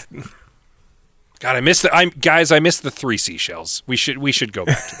too. God, I missed the 3 seashells. We should go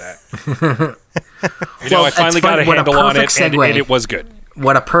back to that. I finally got a handle on it, and it was good.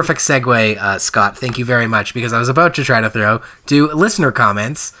 What a perfect segue, Scott. Thank you very much, because I was about to try to throw to listener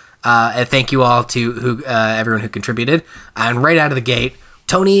comments. And thank you all to everyone who contributed. And right out of the gate,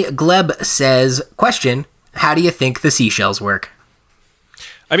 Tony Gleb says, question, how do you think the seashells work?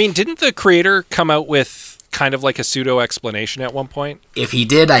 I mean, didn't the creator come out with kind of like a pseudo explanation at one point? If he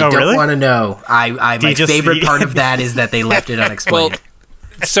did, I don't want to know. My favorite part of that is that they left it unexplained.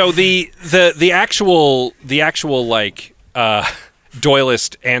 Well, so the actual like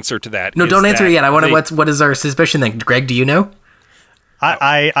Doylist answer to that. No, don't answer it yet. I want to. What is our suspicion then? Greg, do you know?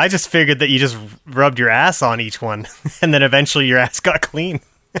 I just figured that you just rubbed your ass on each one, and then eventually your ass got clean.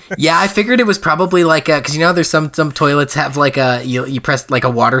 Yeah, I figured it was probably like because there's some toilets have like you press like a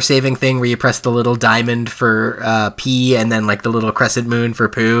water saving thing where you press the little diamond for pee, and then like the little crescent moon for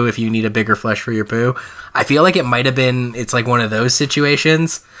poo if you need a bigger flush for your poo. I feel like it might have been, it's like one of those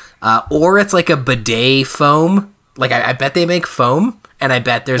situations, or it's like a bidet foam. Like I bet they make foam, and I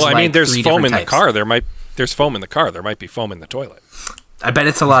bet there's there's foam in the car. There's foam in the car. There might be foam in the toilet. I bet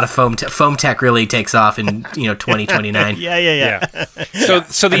it's a lot of foam. Foam tech really takes off in 2029. Yeah. So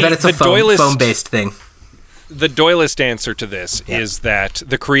the I bet it's a foam based thing. The Doylist answer to this is that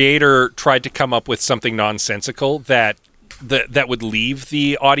the creator tried to come up with something nonsensical that would leave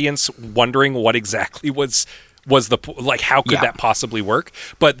the audience wondering what exactly was the, like, how could that possibly work?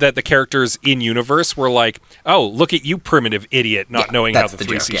 But that the characters in universe were like, oh, look at you, primitive idiot, not knowing how the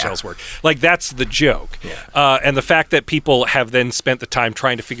 3 seashells work. Like, that's the joke. Yeah. And the fact that people have then spent the time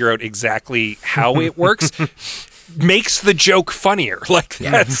trying to figure out exactly how it works makes the joke funnier. Like,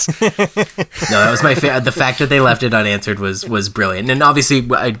 that's... No, that was my the fact that they left it unanswered was brilliant. And obviously,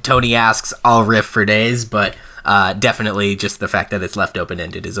 Tony asks, I'll riff for days, but... definitely just the fact that it's left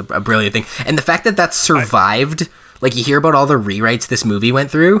open-ended is a brilliant thing. And the fact that that's survived, like you hear about all the rewrites this movie went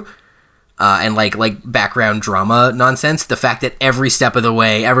through, and like background drama nonsense. The fact that every step of the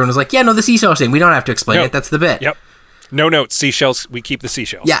way, everyone was like, yeah, no, the seashell thing, we don't have to explain it. That's the bit. Yep. No notes, seashells, we keep the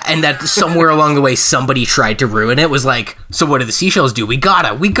seashells. Yeah, and that somewhere along the way, somebody tried to ruin it. Was like, so what do the seashells do? We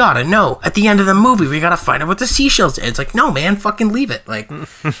gotta know. At the end of the movie, we gotta find out what the seashells do. It's like, no, man, fucking leave it. Like,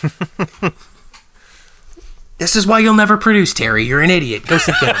 this is why you'll never produce, Terry. You're an idiot. Go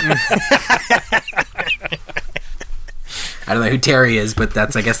sit down. I don't know who Terry is, but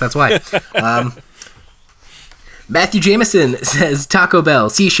I guess that's why. Matthew Jameson says, Taco Bell,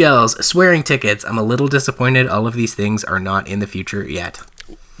 seashells, swearing tickets. I'm a little disappointed all of these things are not in the future yet.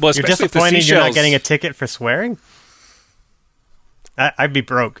 Well, you're disappointed you're not getting a ticket for swearing? I'd be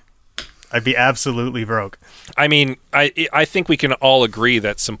broke. I'd be absolutely broke. I mean, I think we can all agree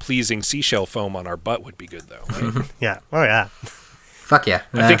that some pleasing seashell foam on our butt would be good, though. Right? Yeah. Oh, yeah. Fuck yeah.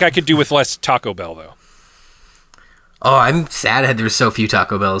 I think I could do with less Taco Bell, though. Oh, I'm sad there's so few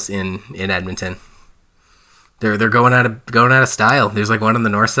Taco Bells in Edmonton. They're going out of style. There's like one on the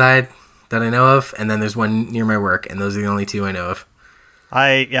north side that I know of, and then there's one near my work, and those are the only two I know of.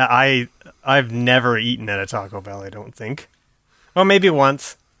 I've never eaten at a Taco Bell, I don't think. Well, maybe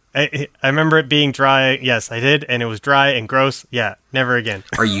once. I remember it being dry. Yes, I did, and it was dry and gross. Yeah, never again.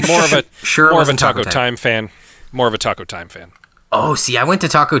 Are you more of a Taco Time fan? More of a Taco Time fan. Oh, see, I went to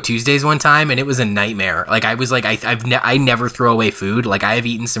Taco Tuesdays one time, and it was a nightmare. Like, I was like, I never throw away food. Like, I have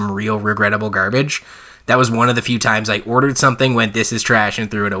eaten some real regrettable garbage. That was one of the few times I ordered something, went, this is trash, and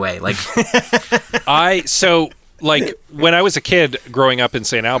threw it away. Like, when I was a kid growing up in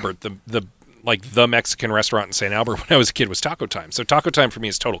St. Albert, the Mexican restaurant in St. Albert when I was a kid was Taco Time. So Taco Time for me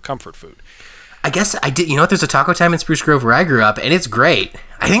is total comfort food. I guess I did. You know what? There's a Taco Time in Spruce Grove where I grew up, and it's great.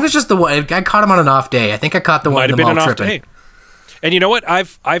 I think it was just the one. I caught him on an off day. I think I caught the one in the mall tripping. Day. And you know what?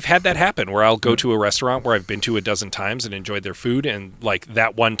 I've had that happen where I'll go to a restaurant where I've been to a dozen times and enjoyed their food, and like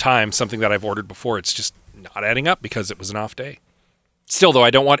that one time, something that I've ordered before, it's just not adding up because it was an off day. Still, though,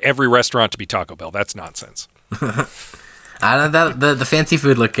 I don't want every restaurant to be Taco Bell. That's nonsense. I don't know, the fancy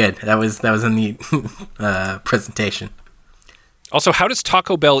food looked good. That was in the presentation. Also, how does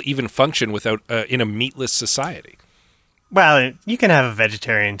Taco Bell even function without in a meatless society? Well, you can have a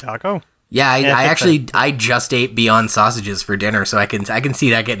vegetarian taco. Yeah, I just ate Beyond Sausages for dinner, so I can see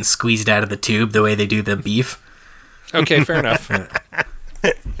that getting squeezed out of the tube the way they do the beef. Okay, fair enough.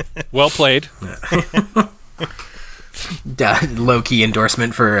 Well played. Low-key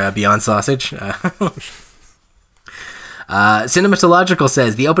endorsement for Beyond Sausage. Cinematological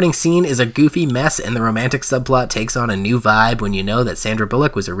says, the opening scene is a goofy mess and the romantic subplot takes on a new vibe when you know that Sandra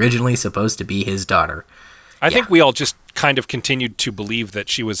Bullock was originally supposed to be his daughter. I think we all just kind of continued to believe that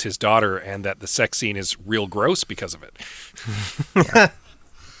she was his daughter and that the sex scene is real gross because of it. Yeah.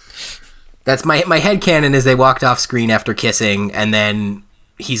 That's my headcanon is they walked off screen after kissing and then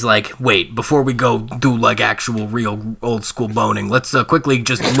he's like, wait, before we go do like actual real old school boning, let's quickly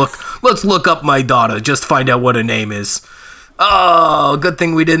just look up my daughter, just find out what her name is. Oh, good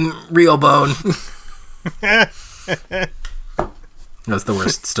thing we didn't real bone. That's the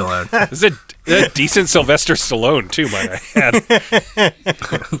worst Stallone. This is a decent Sylvester Stallone too, might I add.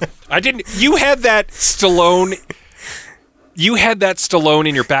 You had that Stallone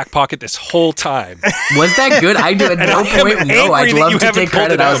in your back pocket this whole time. Was that good? I do at no point. No, I'd love to take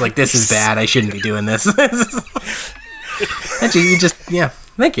credit. I was like, this is bad. I shouldn't be doing this. Actually, you just, yeah.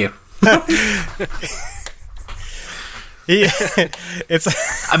 Thank you.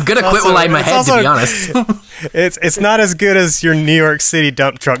 I'm gonna quit while I in my head, to be honest. It's not as good as your New York City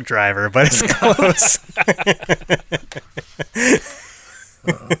dump truck driver, but it's close.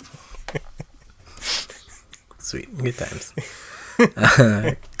 Sweet, good times.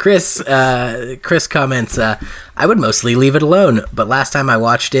 Chris comments, I would mostly leave it alone, but last time I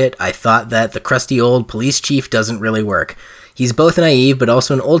watched it, I thought that the crusty old police chief doesn't really work. He's both naive, but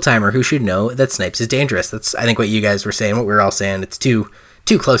also an old-timer who should know that Snipes is dangerous. That's, I think, what you guys were saying, what we were all saying. It's too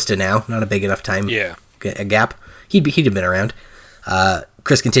close to now, not a big enough time a gap. He'd have been around.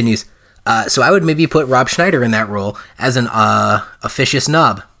 Chris continues, so I would maybe put Rob Schneider in that role as an officious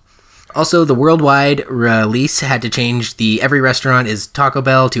knob. Also, the worldwide release had to change the every restaurant is Taco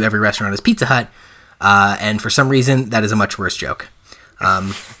Bell to every restaurant is Pizza Hut, and for some reason, that is a much worse joke.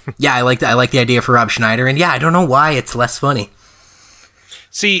 Yeah, I like the idea for Rob Schneider, and yeah, I don't know why it's less funny.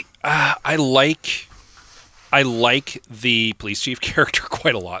 See, I like the police chief character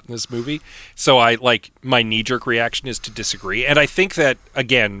quite a lot in this movie, so my knee-jerk reaction is to disagree, and I think that,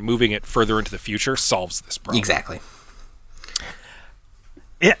 again, moving it further into the future solves this problem. Exactly.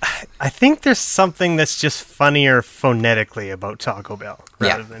 Yeah, I think there's something that's just funnier phonetically about Taco Bell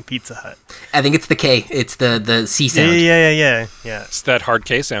rather than Pizza Hut. I think it's the K. It's the C sound. Yeah. It's that hard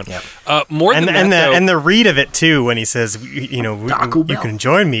K sound. Yeah. More than that, and the read of it too when he says, you Taco Bell. can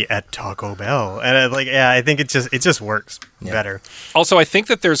join me at Taco Bell, and I think it just works better. Also, I think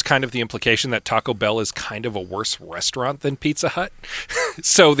that there's kind of the implication that Taco Bell is kind of a worse restaurant than Pizza Hut.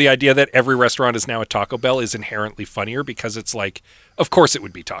 So the idea that every restaurant is now a Taco Bell is inherently funnier because it's like, of course it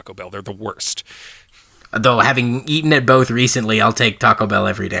would be Taco Bell. They're the worst. Though having eaten at both recently, I'll take Taco Bell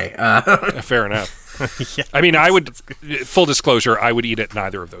every day. Fair enough. I mean, I would, full disclosure, I would eat at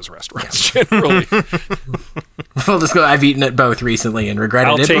neither of those restaurants generally. Full disclosure, I've eaten at both recently and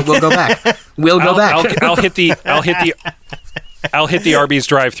regretted it, but we'll go back. We'll go back. I'll hit the Arby's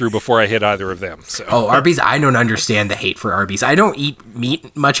drive-through before I hit either of them. So. Oh, Arby's! I don't understand the hate for Arby's. I don't eat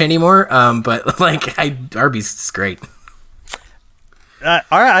meat much anymore, but Arby's is great.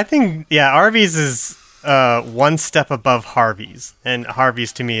 I think Arby's is one step above Harvey's, and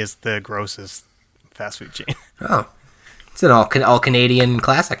Harvey's to me is the grossest fast food chain. Oh, it's an all Canadian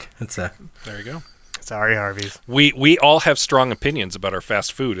classic. There you go. Sorry, Harvey's. We all have strong opinions about our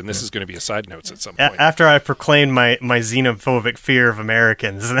fast food, and this is going to be a side notes at some point. After I proclaimed my xenophobic fear of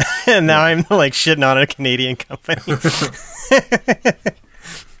Americans, and now I'm like shitting on a Canadian company.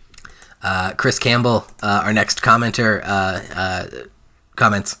 Chris Campbell, our next commenter,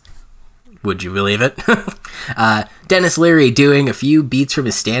 comments. Would you believe it? Dennis Leary doing a few beats from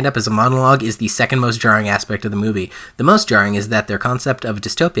his stand-up as a monologue is the second most jarring aspect of the movie. The most jarring is that their concept of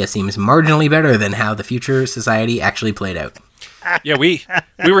dystopia seems marginally better than how the future society actually played out. Yeah, we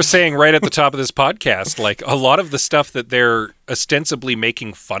were saying right at the top of this podcast, like a lot of the stuff that they're ostensibly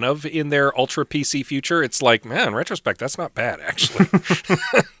making fun of in their ultra PC future, it's like, man, in retrospect, that's not bad, actually.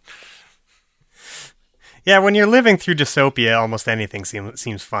 Yeah, when you're living through dystopia, almost anything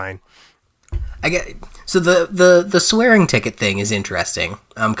seems fine. So the swearing ticket thing is interesting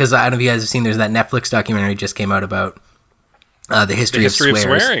because I don't know if you guys have seen. There's that Netflix documentary just came out about the history of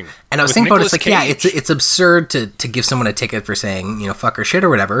swearing. And I was thinking about it's like, yeah, it's absurd to give someone a ticket for saying fuck or shit or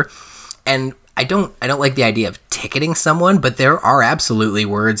whatever. And I don't like the idea of ticketing someone, but there are absolutely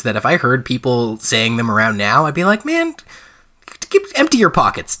words that if I heard people saying them around now, I'd be like, man, empty your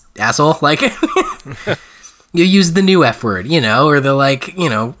pockets, asshole. Like. You use the new F word, or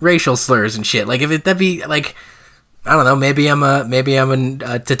the racial slurs and shit. Like that'd be like, I don't know. Maybe I'm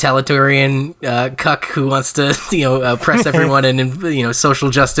a totalitarian cuck who wants to oppress everyone and social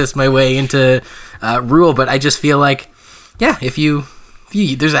justice my way into rule. But I just feel like, yeah, if you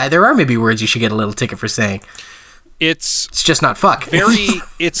there are maybe words you should get a little ticket for saying. It's just not fuck.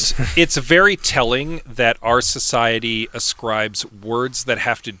 It's very telling that our society ascribes words that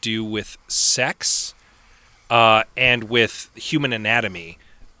have to do with sex. And with human anatomy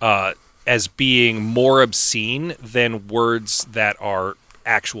as being more obscene than words that are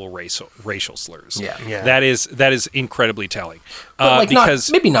actual racial slurs. Yeah. That is incredibly telling. Because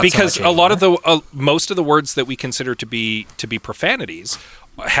a lot of the most of the words that we consider to be profanities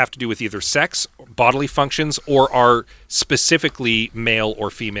have to do with either sex, bodily functions, or are specifically male or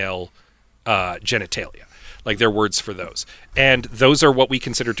female genitalia. Like, they're words for those. And those are what we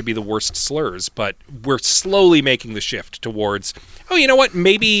consider to be the worst slurs, but we're slowly making the shift towards, oh, you know what?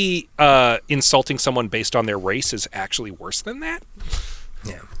 Maybe insulting someone based on their race is actually worse than that.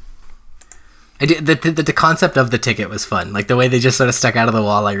 Yeah. The concept of the ticket was fun. Like, the way they just sort of stuck out of the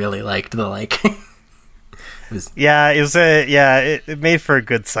wall, I really liked. It made for a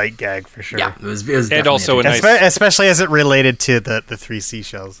good sight gag for sure. Yeah, it was and also a nice, especially as it related to the three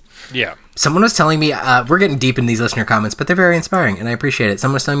seashells. Yeah. Someone was telling me, we're getting deep in these listener comments, but they're very inspiring, and I appreciate it.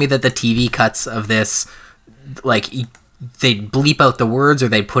 Someone was telling me that the TV cuts of this, like, they bleep out the words or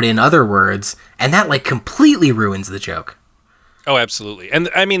they put in other words, and that, like, completely ruins the joke. Oh, absolutely. And,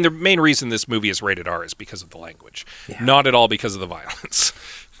 I mean, the main reason this movie is rated R is because of the language. Yeah. Not at all because of the violence.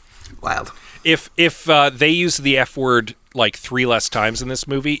 Wild. If they use the F word, like, 3 less times in this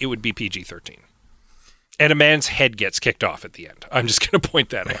movie, it would be PG-13. And a man's head gets kicked off at the end. I'm just going to point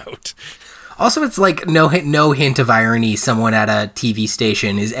that out. Also, it's like no hint of irony. Someone at a TV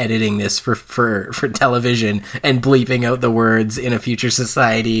station is editing this for television and bleeping out the words in a future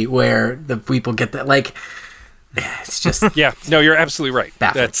society where the people get that. Like, it's just... Yeah, no, you're absolutely right.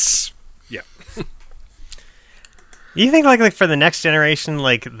 Baffling. That's... Yeah. You think like for the next generation,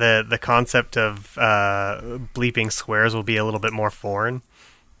 like the concept of bleeping swears will be a little bit more foreign?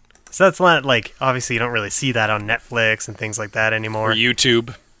 So that's not like, obviously you don't really see that on Netflix and things like that anymore. Or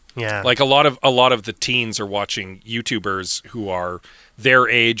YouTube. Yeah. Like a lot of the teens are watching YouTubers who are their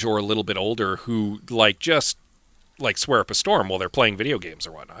age or a little bit older who like just like swear up a storm while they're playing video games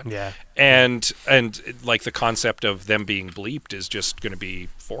or whatnot. Yeah. And like the concept of them being bleeped is just going to be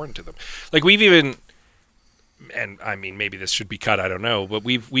foreign to them. Like we've even, and I mean, maybe this should be cut, I don't know, but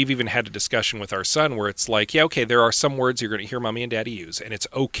we've even had a discussion with our son where it's like, yeah, okay, there are some words you're going to hear mommy and daddy use, and it's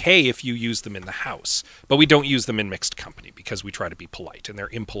okay if you use them in the house, but we don't use them in mixed company because we try to be polite, and they're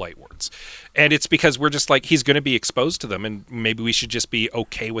impolite words. And it's because we're just like, he's going to be exposed to them, and maybe we should just be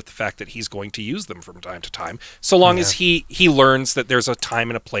okay with the fact that he's going to use them from time to time, so long as he learns that there's a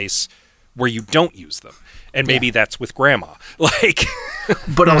time and a place where you don't use them. And maybe that's with grandma. Like,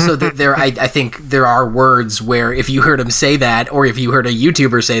 but also I think there are words where if you heard him say that, or if you heard a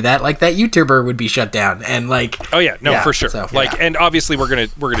YouTuber say that, like that YouTuber would be shut down. And like, oh yeah, no, for sure. So, like, and obviously we're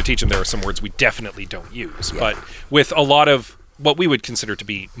gonna teach him there are some words we definitely don't use. But with a lot of what we would consider to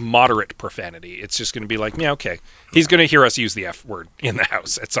be moderate profanity, it's just going to be like, yeah, okay, he's going to hear us use the F word in the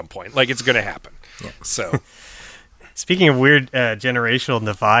house at some point. Like, it's going to happen. Yeah. So. Speaking of weird generational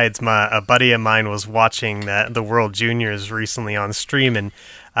divides, a buddy of mine was watching the World Juniors recently on stream,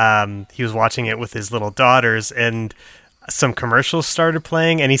 and he was watching it with his little daughters, and some commercials started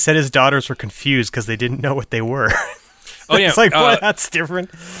playing, and he said his daughters were confused because they didn't know what they were. Oh yeah, it's like, boy, that's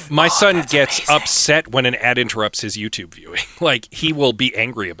different. My son gets upset when an ad interrupts his YouTube viewing. Like, he will be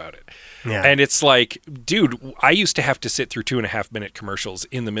angry about it. Yeah. And it's like, dude, I used to have to sit through 2.5-minute commercials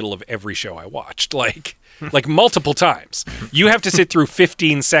in the middle of every show I watched, like multiple times. You have to sit through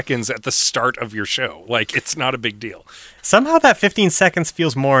 15 seconds at the start of your show. Like, it's not a big deal. Somehow that 15 seconds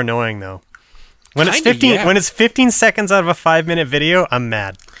feels more annoying, though. When it's 15 seconds out of a 5-minute video, I'm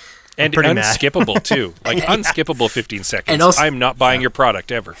mad. And unskippable too. Like, unskippable 15 seconds. And also, I'm not buying your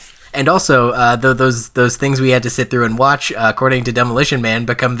product ever. And also, those things we had to sit through and watch, according to Demolition Man,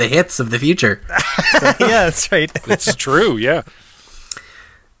 become the hits of the future. Yeah, that's right. It's true, yeah.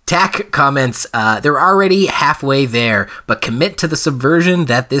 Tack comments, they're already halfway there, but commit to the subversion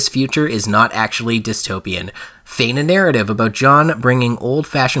that this future is not actually dystopian. Feign a narrative about John bringing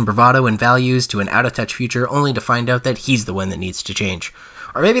old-fashioned bravado and values to an out-of-touch future only to find out that he's the one that needs to change.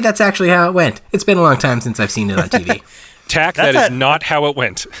 Or maybe that's actually how it went. It's been a long time since I've seen it on TV. Tack, that is not how it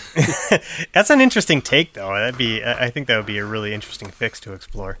went. That's an interesting take, though. I think that would be a really interesting fix to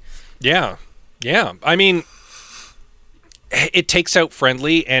explore. Yeah. I mean, it takes out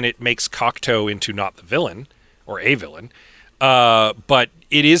Friendly and it makes Cocteau into not the villain or a villain. But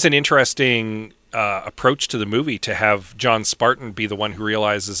it is an interesting approach to the movie to have John Spartan be the one who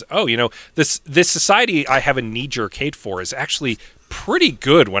realizes, oh, this society I have a knee-jerk hate for is actually pretty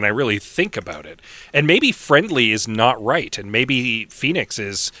good when I really think about it. And maybe Friendly is not right, and maybe Phoenix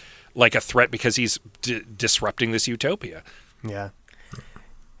is like a threat because he's disrupting this utopia. Yeah.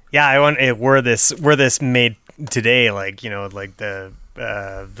 I want were this made today, like the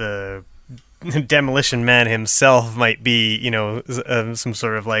Demolition Man himself might be, some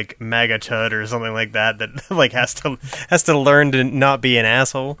sort of like MAGA chud or something like that like has to learn to not be an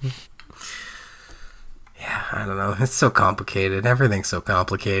asshole. Yeah, I don't know. It's so complicated. Everything's so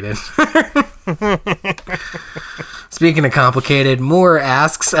complicated. Speaking of complicated, Moore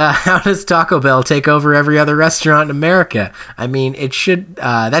asks, how does Taco Bell take over every other restaurant in America? I mean, that should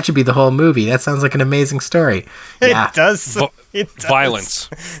be the whole movie. That sounds like an amazing story. Yeah. It does. Violence.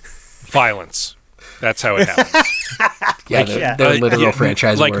 That's how it happens. They're literal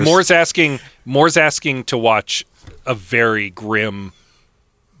franchise like wars. Moore's asking to watch a very grim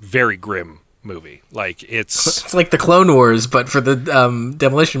movie. Like, it's like the Clone Wars, but for the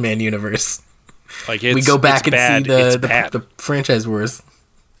Demolition Man universe. Like, we go back and see the franchise wars.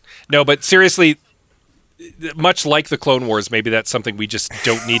 No, but seriously, much like the Clone Wars, maybe that's something we just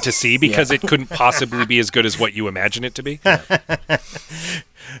don't need to see because it couldn't possibly be as good as what you imagine it to be.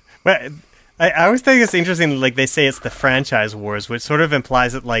 But I always think it's interesting, like they say it's the franchise wars, which sort of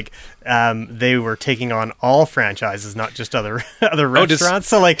implies that like they were taking on all franchises, not just other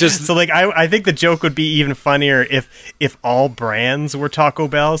restaurants. I think the joke would be even funnier if all brands were Taco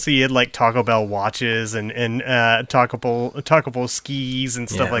Bell. So you had like Taco Bell watches and Taco Bell skis and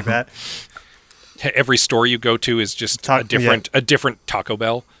stuff like that. Every store you go to is just a different Taco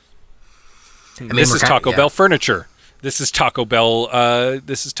Bell. I mean, this is Taco Bell furniture. This is Taco Bell.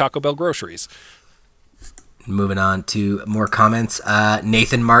 This is Taco Bell groceries. Moving on to more comments.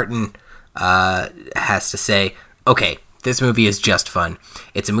 Nathan Martin has to say, "Okay, this movie is just fun.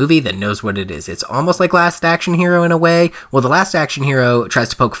 It's a movie that knows what it is. It's almost like Last Action Hero in a way. Well, The Last Action Hero tries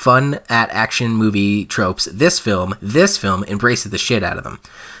to poke fun at action movie tropes. This film embraces the shit out of them.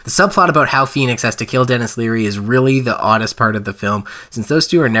 The subplot about how Phoenix has to kill Dennis Leary is really the oddest part of the film, since those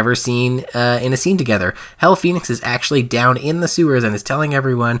two are never seen in a scene together. Hell, Phoenix is actually down in the sewers and is telling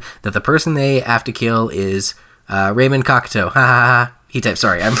everyone that the person they have to kill is Raymond Cocteau, ha ha ha. He typed,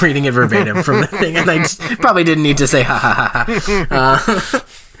 sorry, I'm reading it verbatim from the thing, and I probably didn't need to say ha ha ha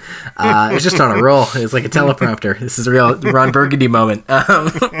ha. It was just on a roll. It was like a teleprompter. This is a real Ron Burgundy moment.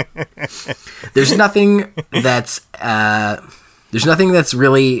 There's nothing that's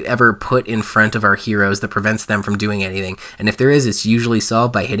really ever put in front of our heroes that prevents them from doing anything, and if there is, it's usually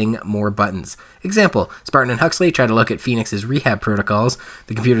solved by hitting more buttons. Example, Spartan and Huxley try to look at Phoenix's rehab protocols.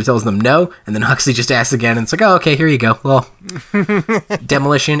 The computer tells them no, and then Huxley just asks again, and it's like, oh, okay, here you go. Well,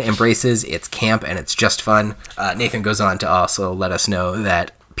 Demolition embraces its camp, and it's just fun. Nathan goes on to also let us know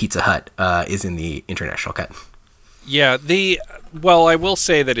that Pizza Hut is in the international cut. Yeah, well, I will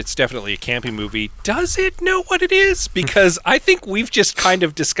say that it's definitely a campy movie. Does it know what it is? Because I think we've just kind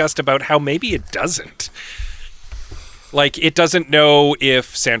of discussed about how maybe it doesn't. Like, it doesn't know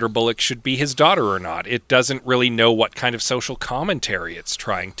if Sandra Bullock should be his daughter or not. It doesn't really know what kind of social commentary it's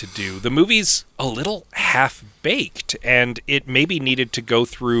trying to do. The movie's a little half-baked, and it maybe needed to go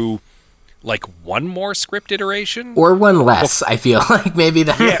through like one more script iteration or one less. I feel like maybe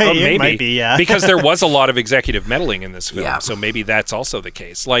that. Yeah, maybe. It might be, yeah. Because there was a lot of executive meddling in this film, so maybe that's also the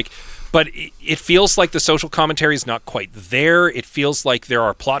case. But it feels like the social commentary is not quite there. It feels like there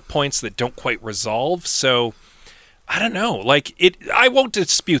are plot points that don't quite resolve. So I don't know. Like I won't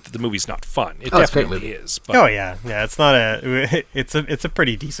dispute that the movie's not fun. It definitely is. But oh yeah, it's not it's a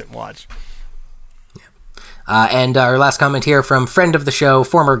pretty decent watch. And our last comment here from friend of the show,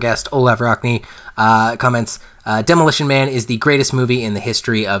 former guest Olav Rockney, comments, Demolition Man is the greatest movie in the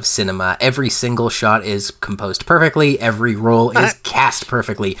history of cinema. Every single shot is composed perfectly. Every role is cast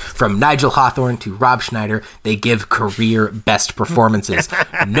perfectly. From Nigel Hawthorne to Rob Schneider, they give career best performances.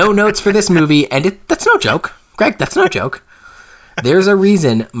 No notes for this movie, and that's no joke. Greg, that's no joke. There's a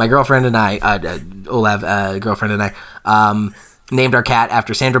reason my girlfriend and I, Olav, girlfriend and I, named our cat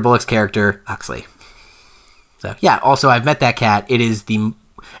after Sandra Bullock's character, Huxley. So, yeah, also, I've met that cat.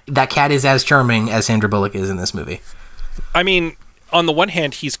 That cat is as charming as Sandra Bullock is in this movie. I mean, on the one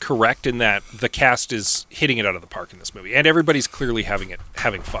hand, he's correct in that the cast is hitting it out of the park in this movie, and everybody's clearly having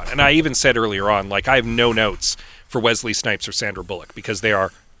fun. And I even said earlier on, like, I have no notes for Wesley Snipes or Sandra Bullock because they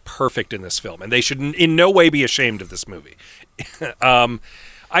are perfect in this film, and they should in no way be ashamed of this movie.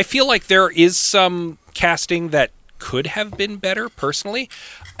 I feel like there is some casting that could have been better, personally.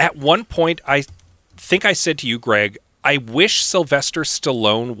 At one point, I think I said to you, Greg, I wish Sylvester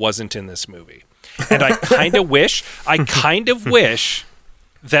Stallone wasn't in this movie. And I kind of wish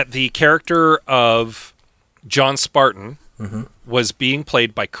that the character of John Spartan was being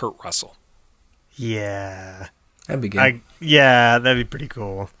played by Kurt Russell. Yeah. That'd be good. That'd be pretty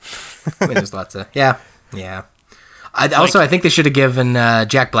cool. There's lots of... Yeah. I think they should have given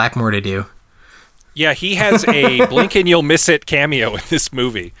Jack Black more to do. Yeah, he has a blink and you'll miss it cameo in this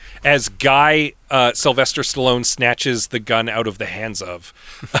movie as Guy Sylvester Stallone snatches the gun out of the hands of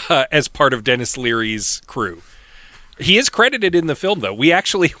as part of Dennis Leary's crew. He is credited in the film, though.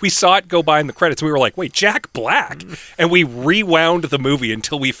 We saw it go by in the credits. And we were like, wait, Jack Black? And we rewound the movie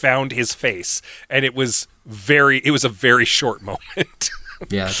until we found his face. And it was a very short moment.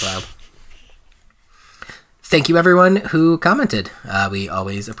 Yeah, that's wild. Thank you, everyone who commented. We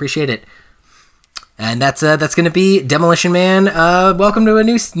always appreciate it. And that's going to be Demolition Man. Welcome to a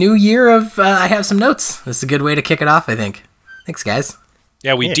new year of I Have Some Notes. This is a good way to kick it off, I think. Thanks, guys.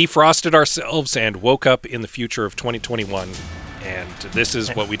 Yeah, we defrosted ourselves and woke up in the future of 2021, and this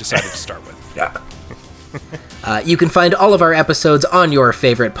is what we decided to start with. Yeah. You can find all of our episodes on your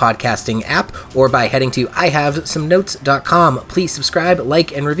favorite podcasting app or by heading to ihavesomenotes.com. Please subscribe,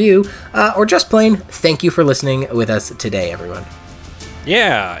 like, and review, or just plain thank you for listening with us today, everyone.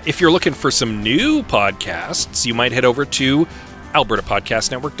 Yeah, if you're looking for some new podcasts, you might head over to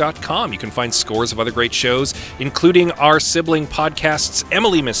albertapodcastnetwork.com. You can find scores of other great shows, including our sibling podcasts,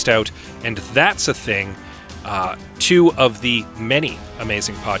 Emily Missed Out, and That's a Thing, two of the many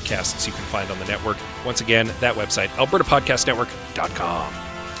amazing podcasts you can find on the network. Once again, that website, albertapodcastnetwork.com.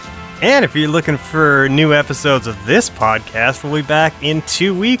 And if you're looking for new episodes of this podcast, we'll be back in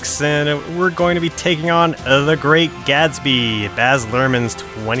 2 weeks, and we're going to be taking on The Great Gatsby, Baz Luhrmann's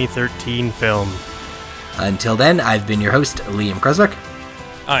 2013 film. Until then, I've been your host, Liam Kruswick.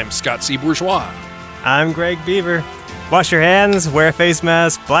 I'm Scott C. Bourgeois. I'm Greg Beaver. Wash your hands, wear a face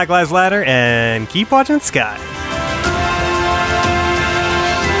mask, Black Lives Matter, and keep watching Sky.